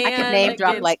can name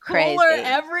drop like crazy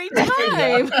every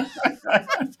time.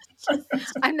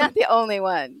 I'm not the only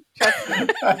one. Trust me.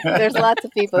 There's lots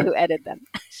of people who edit them.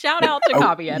 Shout out to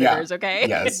copy editors, okay?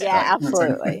 Yes. Yeah,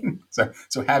 absolutely. So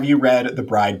have you read The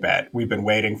Bride Bet? We've been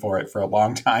waiting for it for a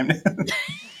long time.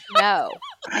 No,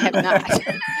 I have not.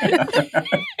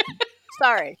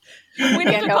 Sorry. We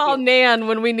need to call Nan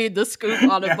when we need the scoop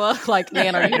on a book. Like,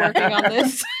 Nan, are you working on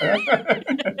this?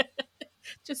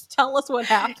 Just tell us what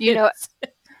happened. You know, it's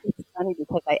funny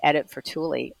because I edit for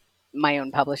Thule, my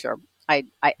own publisher. I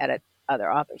edit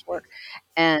other authors' work,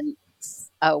 and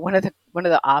one of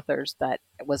the authors that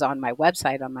was on my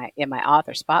website in my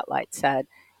author spotlight said,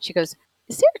 she goes,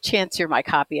 "Is there a chance you're my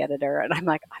copy editor?" And I'm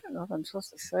like, I don't know if I'm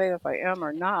supposed to say if I am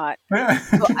or not.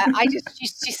 So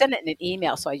she sent it in an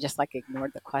email, so I just like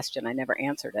ignored the question. I never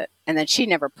answered it, and then she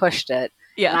never pushed it.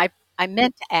 Yeah, and I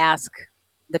meant to ask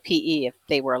the PE if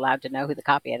they were allowed to know who the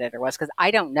copy editor was, because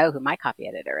I don't know who my copy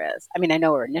editor is. I mean, I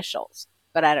know her initials,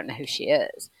 but I don't know who she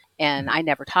is. And I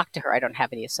never talked to her. I don't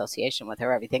have any association with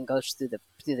her. Everything goes through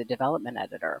the development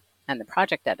editor and the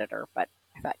project editor. But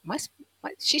I thought,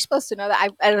 she's supposed to know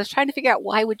that. I was trying to figure out,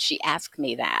 why would she ask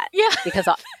me that? Yeah. Because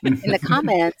in the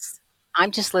comments,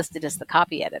 I'm just listed as the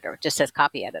copy editor. It just says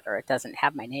copy editor. It doesn't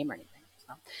have my name or anything.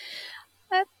 So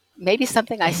maybe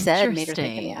something I said made her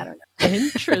think of me. I don't know.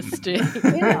 Interesting.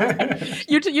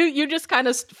 You just kind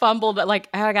of fumbled, like,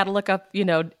 I got to look up,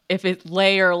 if it's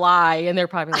lay or lie. And they're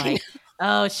probably like,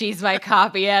 oh, she's my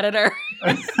copy editor.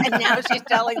 And now she's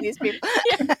telling these people.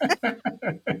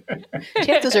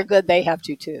 Chances are good they have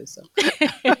to too. So.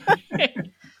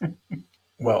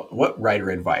 Well, what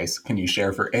writer advice can you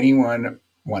share for anyone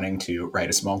wanting to write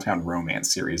a small town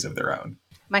romance series of their own?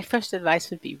 My first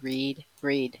advice would be read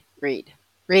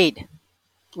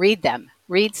them.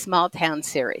 Read small town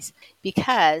series,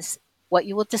 because what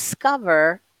you will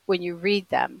discover when you read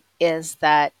them is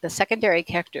that the secondary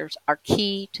characters are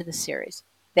key to the series.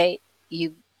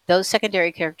 Those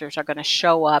secondary characters are going to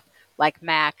show up like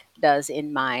Mac does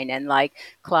in mine, and like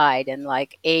Clyde, and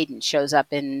like Aiden shows up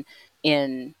in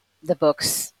the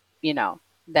books,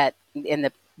 that in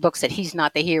the books that he's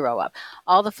not the hero of.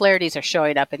 All the Flahertys are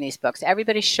showing up in these books.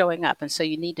 Everybody's showing up, and so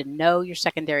you need to know your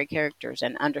secondary characters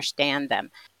and understand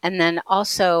them. And then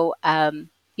also,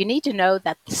 you need to know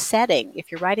that the setting,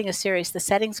 if you're writing a series, the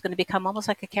setting's going to become almost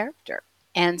like a character.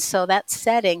 And so that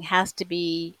setting has to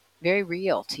be very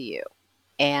real to you.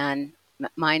 And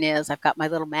mine is, I've got my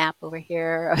little map over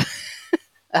here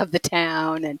of the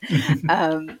town.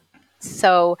 And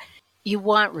so you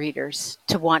want readers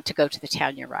to want to go to the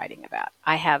town you're writing about.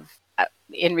 I have,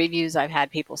 in reviews, I've had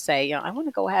people say, I want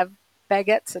to go have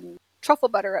baguettes and truffle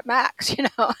butter at Mac's,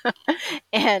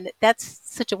 and that's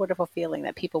such a wonderful feeling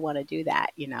that people want to do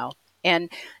that,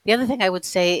 And the other thing I would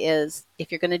say is,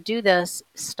 if you're going to do this,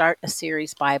 start a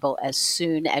series Bible as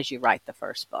soon as you write the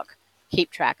first book. Keep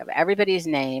track of everybody's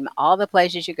name, all the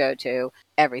places you go to,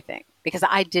 everything. Because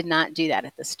I did not do that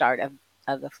at the start of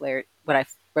the Flaherty, when I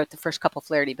wrote the first couple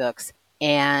Flaherty books.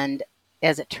 And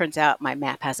as it turns out, my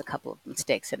map has a couple of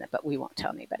mistakes in it, but we won't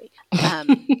tell anybody.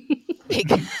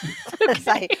 Because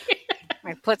I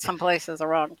put some places the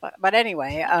wrong place. But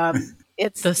anyway,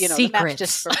 it's, the map's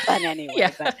just for fun anyway.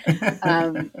 Yeah. But,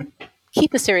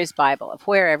 keep a series Bible of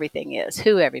where everything is,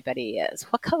 who everybody is,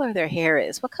 what color their hair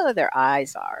is, what color their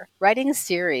eyes are. Writing a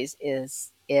series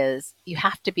is you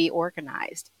have to be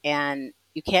organized, and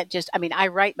you can't just, I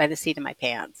write by the seat of my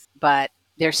pants, but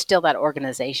there's still that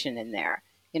organization in there.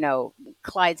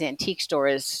 Clyde's Antique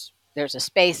Store there's a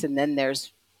space, and then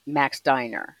there's Mac's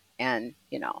Diner. And,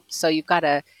 so you've got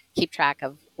to keep track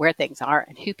of where things are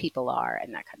and who people are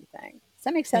and that kind of thing. Does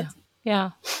that make sense? Yeah.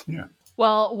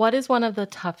 Well, what is one of the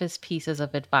toughest pieces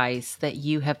of advice that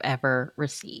you have ever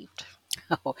received?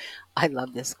 Oh, I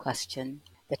love this question.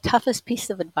 The toughest piece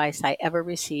of advice I ever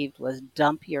received was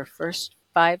dump your first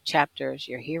 5 chapters.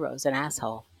 Your hero's an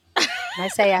asshole. Can I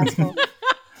say asshole?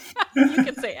 You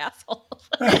can say asshole.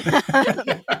 Wow.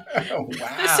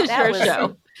 This is your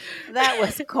show. That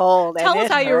was cold. Tell us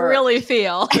how you really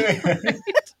feel.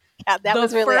 Yeah, that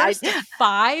was really first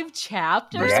 5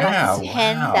 chapters. Yeah,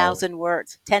 10,000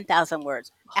 words. 10,000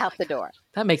 words out the door.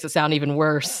 That makes it sound even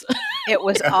worse. It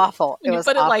was awful. It was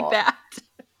put awful. It like that.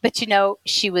 But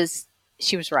she was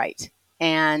right.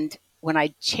 And when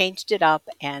I changed it up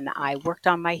and I worked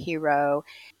on my hero,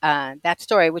 that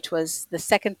story, which was the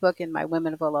second book in my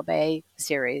Women of Willow Bay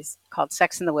series called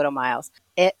Sex and the Widow Miles,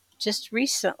 it just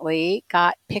recently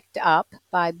got picked up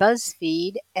by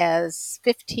BuzzFeed as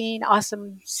 15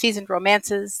 awesome seasoned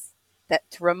romances that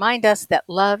to remind us that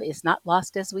love is not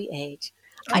lost as we age.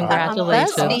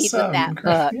 Congratulations. I got on BuzzFeed with that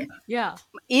book. Yeah.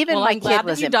 Even my kid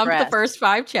was you impressed. Dumped the first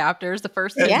 5 chapters, the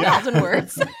first 10,000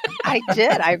 words. I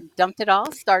did. I dumped it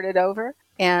all, started over,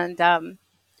 and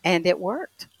it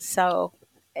worked. So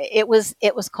it was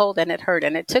cold and it hurt,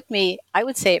 and it took me. I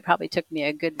would say it probably took me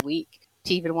a good week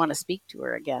to even want to speak to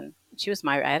her again. She was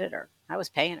my editor. I was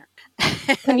paying her.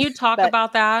 Can you talk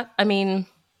about that? I mean,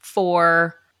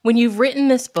 for when you've written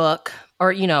this book,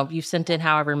 or you've sent in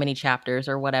however many chapters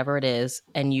or whatever it is,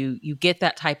 and you get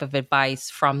that type of advice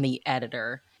from the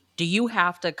editor, do you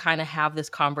have to kind of have this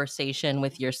conversation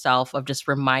with yourself of just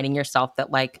reminding yourself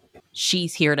that, like,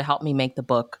 she's here to help me make the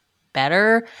book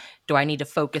better? Do I need to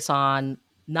focus on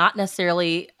not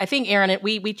necessarily, I think, Erin,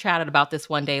 we chatted about this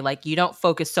one day, like, you don't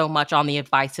focus so much on the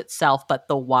advice itself, but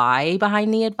the why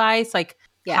behind the advice. Like,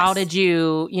 yes. How did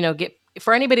you, get,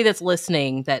 for anybody that's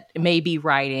listening that may be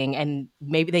writing and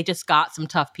maybe they just got some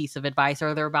tough piece of advice,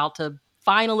 or they're about to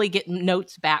finally get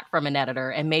notes back from an editor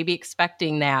and maybe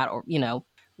expecting that, or,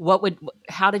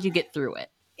 how did you get through it?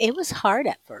 It was hard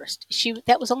at first.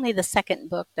 That was only the second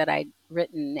book that I'd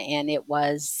written, and it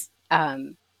was,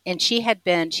 and she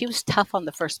was tough on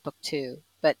the first book too,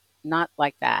 but not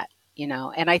like that,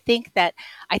 And I think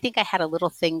I had a little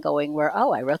thing going where,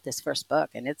 I wrote this first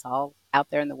book and it's all out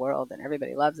there in the world and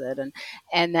everybody loves it.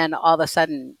 And then all of a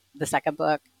sudden the second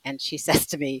book, and she says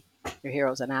to me, your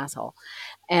hero's an asshole.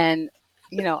 And,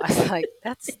 I was like,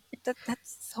 that's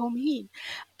so mean.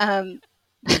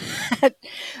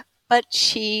 But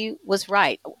she was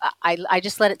right. I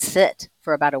just let it sit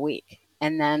for about a week.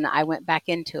 And then I went back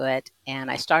into it and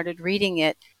I started reading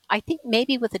it, I think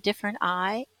maybe with a different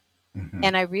eye. Mm-hmm.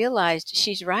 And I realized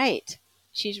she's right.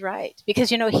 She's right. Because,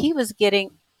 he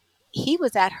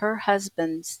was at her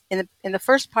husband's, in the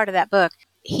first part of that book,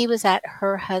 he was at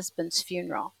her husband's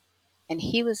funeral. And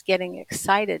he was getting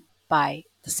excited by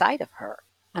the sight of her.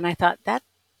 And I thought,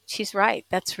 she's right.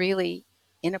 That's really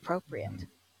inappropriate.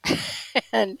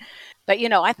 Mm-hmm. But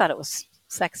I thought it was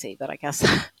sexy, but I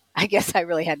guess I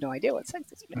really had no idea what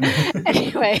sex is.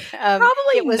 Anyway,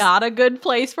 probably it was not a good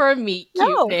place for a meet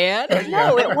cute, man.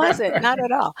 No, it wasn't, not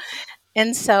at all.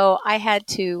 And so I had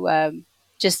to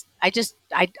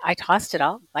I tossed it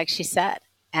all, like she said,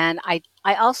 and I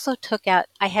also took out.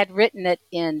 I had written it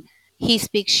in he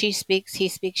speaks, she speaks, he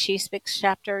speaks, she speaks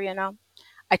chapter.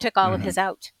 I took all of his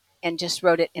out and just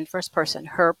wrote it in first person,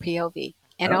 her POV.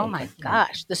 And oh my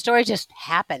gosh, the story just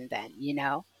happened then,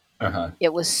 Uh-huh.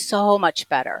 It was so much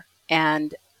better.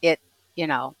 And it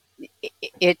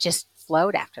just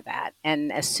flowed after that.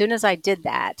 And as soon as I did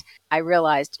that, I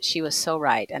realized she was so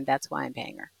right. And that's why I'm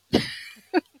paying her.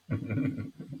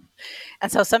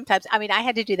 And so sometimes, I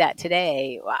had to do that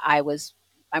today.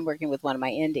 I'm working with one of my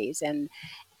indies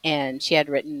and she had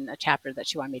written a chapter that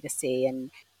she wanted me to see.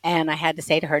 And I had to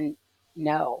say to her,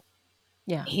 no,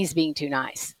 he's being too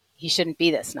nice. He shouldn't be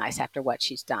this nice after what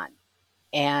she's done.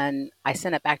 And I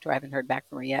sent it back to her. I haven't heard back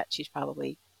from her yet. She's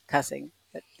probably cussing,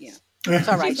 but it's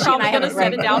all right. She's probably going to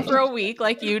set it down for a week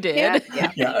like you did.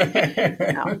 Yeah.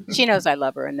 No, she knows I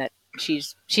love her and that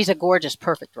she's a gorgeous,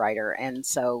 perfect writer. And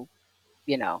so,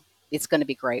 it's going to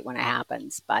be great when it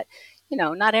happens. But,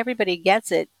 not everybody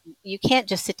gets it. You can't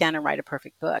just sit down and write a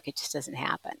perfect book. It just doesn't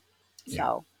happen. Yeah.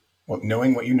 So, well,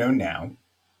 knowing what you know now,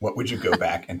 what would you go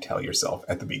back and tell yourself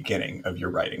at the beginning of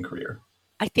your writing career?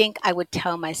 I think I would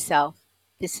tell myself,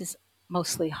 this is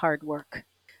mostly hard work.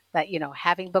 That,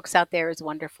 having books out there is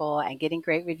wonderful and getting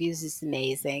great reviews is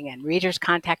amazing. And readers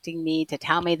contacting me to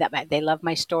tell me that they love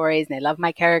my stories and they love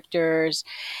my characters.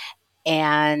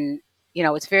 And,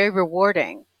 it's very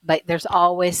rewarding. But there's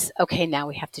always, okay, now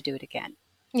we have to do it again.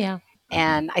 Yeah.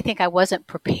 And I think I wasn't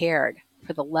prepared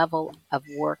for the level of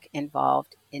work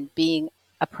involved in being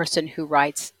a person who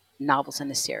writes novels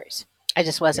in a series. I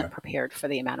just wasn't prepared for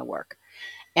the amount of work.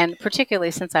 And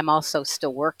particularly since I'm also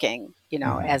still working,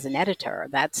 as an editor,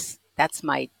 that's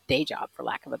my day job, for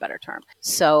lack of a better term.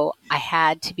 So I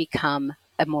had to become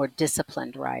a more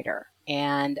disciplined writer.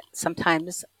 And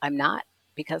sometimes I'm not,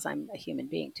 because I'm a human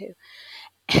being too.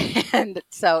 And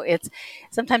so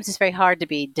sometimes it's very hard to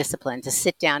be disciplined, to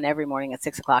sit down every morning at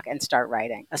 6 o'clock and start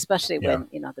writing, especially when,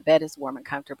 the bed is warm and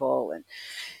comfortable, and,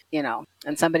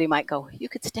 and somebody might go, you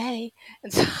could stay.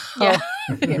 And so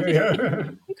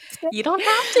you don't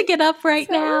have to get up right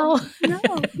now. No,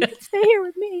 you can stay here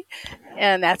with me.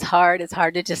 And that's hard. It's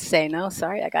hard to just say, no,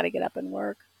 sorry, I got to get up and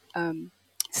work. But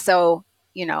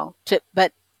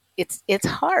it's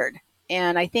hard.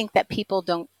 And I think that people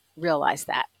don't realize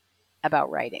that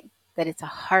about writing, that it's a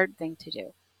hard thing to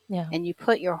do. Yeah. And you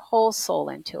put your whole soul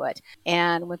into it.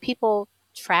 And when people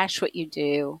trash what you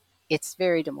do, it's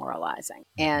very demoralizing.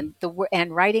 And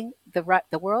writing,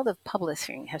 the world of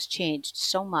publishing has changed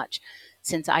so much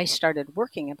since I started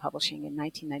working in publishing in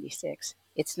 1996.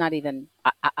 It's not even,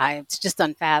 it's just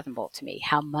unfathomable to me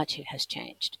how much it has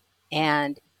changed.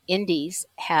 And indies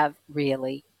have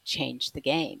really changed the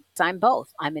game. So I'm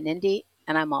both. I'm an indie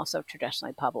and I'm also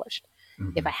traditionally published.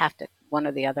 Mm-hmm. If I have to, one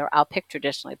or the other, I'll pick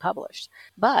traditionally published.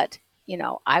 But,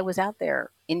 I was out there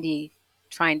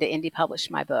trying to indie publish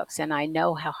my books, and I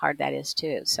know how hard that is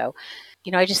too. So,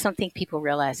 I just don't think people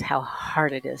realize how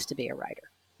hard it is to be a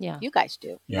writer. Yeah. You guys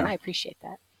do. Yeah. And I appreciate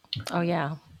that. Oh,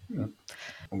 yeah.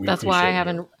 That's why I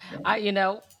haven't,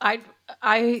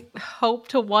 I hope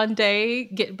to one day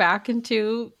get back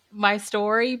into my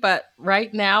story, but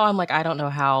right now I'm like, I don't know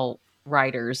how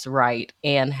writers write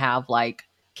and have like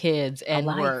kids and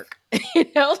work.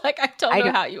 I don't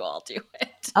know how you all do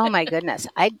it. Oh my goodness.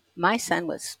 My son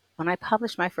was, when I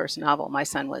published my first novel, my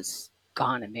son was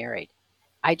gone and married.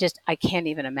 I can't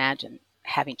even imagine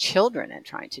having children and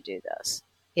trying to do this.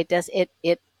 It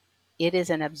is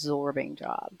an absorbing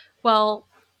job. Well,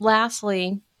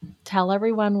 lastly, tell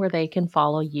everyone where they can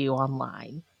follow you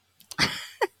online.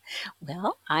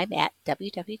 Well, I'm at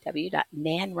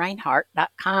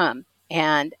www.nanreinhardt.com,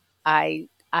 and I've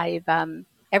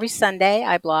every Sunday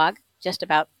I blog just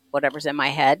about whatever's in my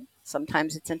head.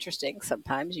 Sometimes it's interesting,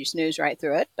 sometimes you snooze right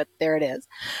through it, but there it is.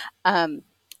 And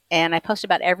I post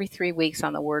about every 3 weeks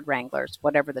on the Word Wranglers,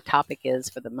 whatever the topic is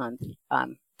for the month.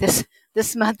 This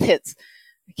month it's,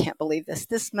 I can't believe this.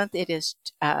 This month it is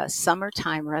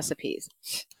summertime recipes.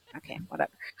 Okay,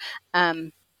 whatever.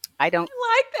 I don't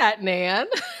like that, Nan.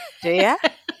 Do you?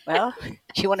 Well,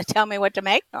 you want to tell me what to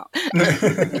make? No.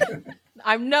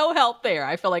 I'm no help there.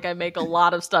 I feel like I make a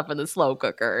lot of stuff in the slow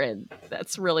cooker, and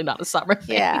that's really not a summer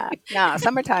thing. Yeah, no,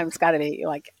 summertime's got to be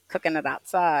like cooking it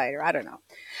outside, or I don't know.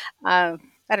 I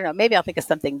don't know. Maybe I'll think of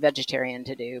something vegetarian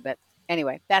to do, but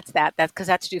anyway, that's because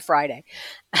that's due Friday.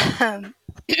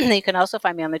 You can also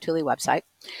find me on the Thule website,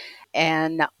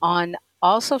 and on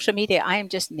all social media, I am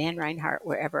just Nan Reinhardt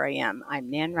wherever I am.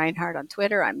 I'm Nan Reinhardt on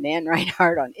Twitter. I'm Nan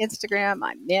Reinhardt on Instagram.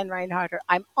 I'm Nan Reinhardt.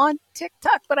 I'm on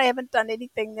TikTok, but I haven't done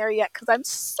anything there yet because I'm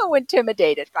so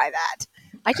intimidated by that.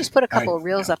 I just put a couple of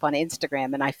reels up on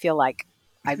Instagram, and I feel like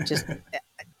I'm just,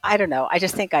 I don't know. I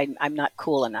just think I'm not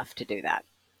cool enough to do that.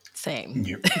 Same.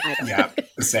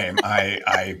 Same.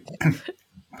 I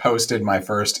posted my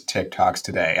first TikToks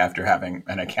today after having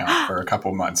an account for a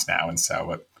couple months now, and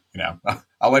so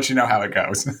I'll let you know how it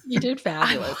goes. You did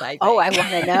fabulous, I think. Oh, I want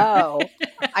to know.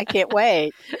 I can't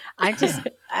wait. I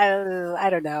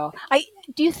don't know.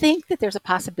 Do you think that there's a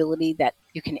possibility that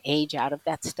you can age out of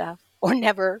that stuff or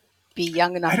never be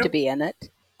young enough to be in it?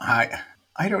 I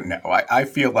don't know. I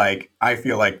feel like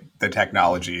the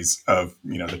technologies of,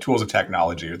 the tools of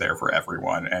technology are there for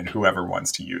everyone and whoever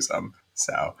wants to use them.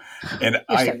 So, and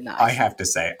I have to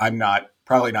say, I'm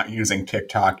probably not using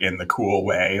TikTok in the cool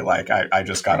way. Like I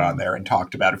just got on there and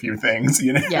talked about a few things,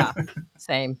 Yeah,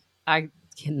 same. I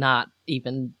cannot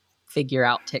even figure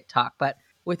out TikTok, but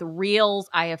with Reels,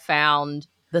 I have found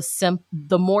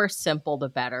the more simple, the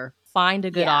better. Find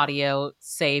a good audio,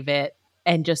 save it,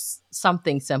 and just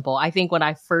something simple. I think when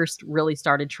I first really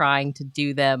started trying to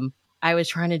do them, I was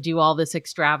trying to do all this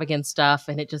extravagant stuff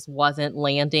and it just wasn't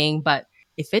landing. But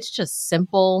if it's just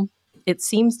simple, it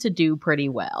seems to do pretty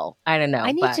well. I don't know.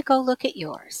 I need to go look at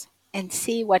yours and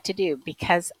see what to do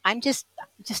because I'm just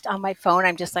on my phone.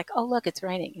 I'm just like, oh, look, it's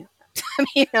raining.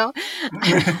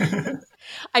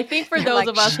 I think for those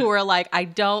of us who are like, I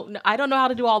don't know how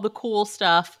to do all the cool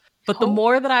stuff. But the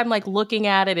more that I'm like looking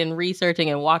at it and researching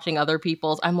and watching other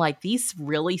people's, I'm like, these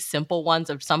really simple ones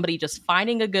of somebody just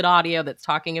finding a good audio that's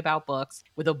talking about books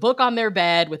with a book on their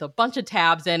bed with a bunch of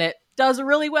tabs in it does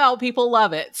really well. People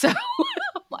love it. So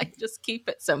like, just keep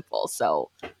it simple.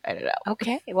 So I don't know.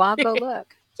 Okay. Well, I'll go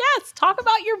look. Yes, talk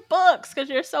about your books because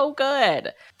you're so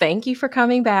good. Thank you for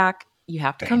coming back. You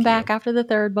have to come back after the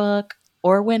third book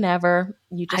or whenever.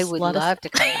 You just I would love to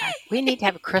come back. We need to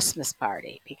have a Christmas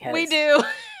party because we do.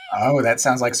 Oh, that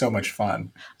sounds like so much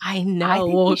fun. I know. I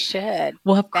think we should.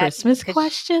 We'll have Christmas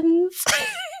questions.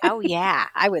 Oh, yeah.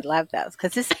 I would love those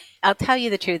because I'll tell you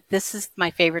the truth, this is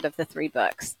my favorite of the 3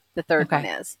 books. The third one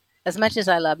is. As much as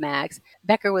I love Max,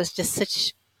 Becker was just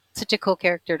such a cool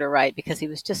character to write because he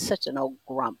was just such an old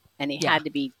grump and he had to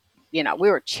be, we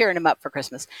were cheering him up for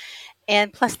Christmas.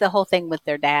 And plus the whole thing with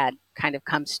their dad kind of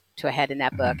comes to a head in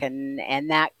that book. And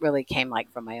that really came like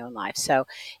from my own life. So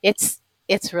it's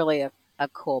really a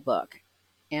cool book.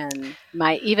 And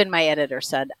even my editor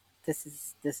said, this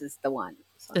is the one.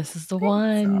 So, this is the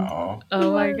one.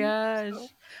 Oh my gosh.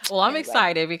 Well, I'm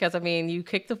excited because, you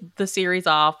kicked the series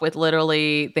off with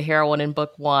literally the heroine in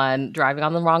book 1 driving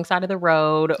on the wrong side of the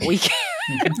road. We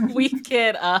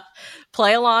could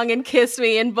play along and kiss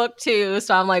me in book 2.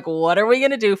 So I'm like, what are we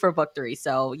going to do for book 3?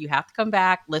 So you have to come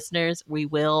back. Listeners, we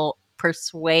will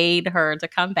persuade her to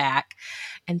come back.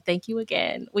 And thank you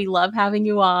again. We love having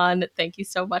you on. Thank you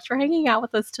so much for hanging out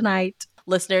with us tonight.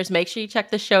 Listeners, make sure you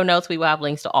check the show notes. We will have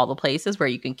links to all the places where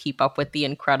you can keep up with the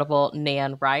incredible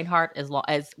Nan Reinhardt, as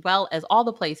well as all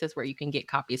the places where you can get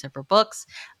copies of her books.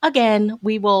 Again,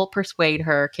 we will persuade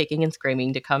her, kicking and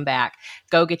screaming, to come back.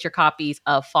 Go get your copies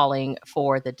of Falling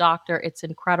for the Doctor. It's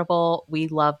incredible. We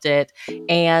loved it.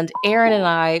 And Erin and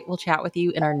I will chat with you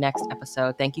in our next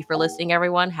episode. Thank you for listening,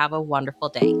 everyone. Have a wonderful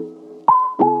day.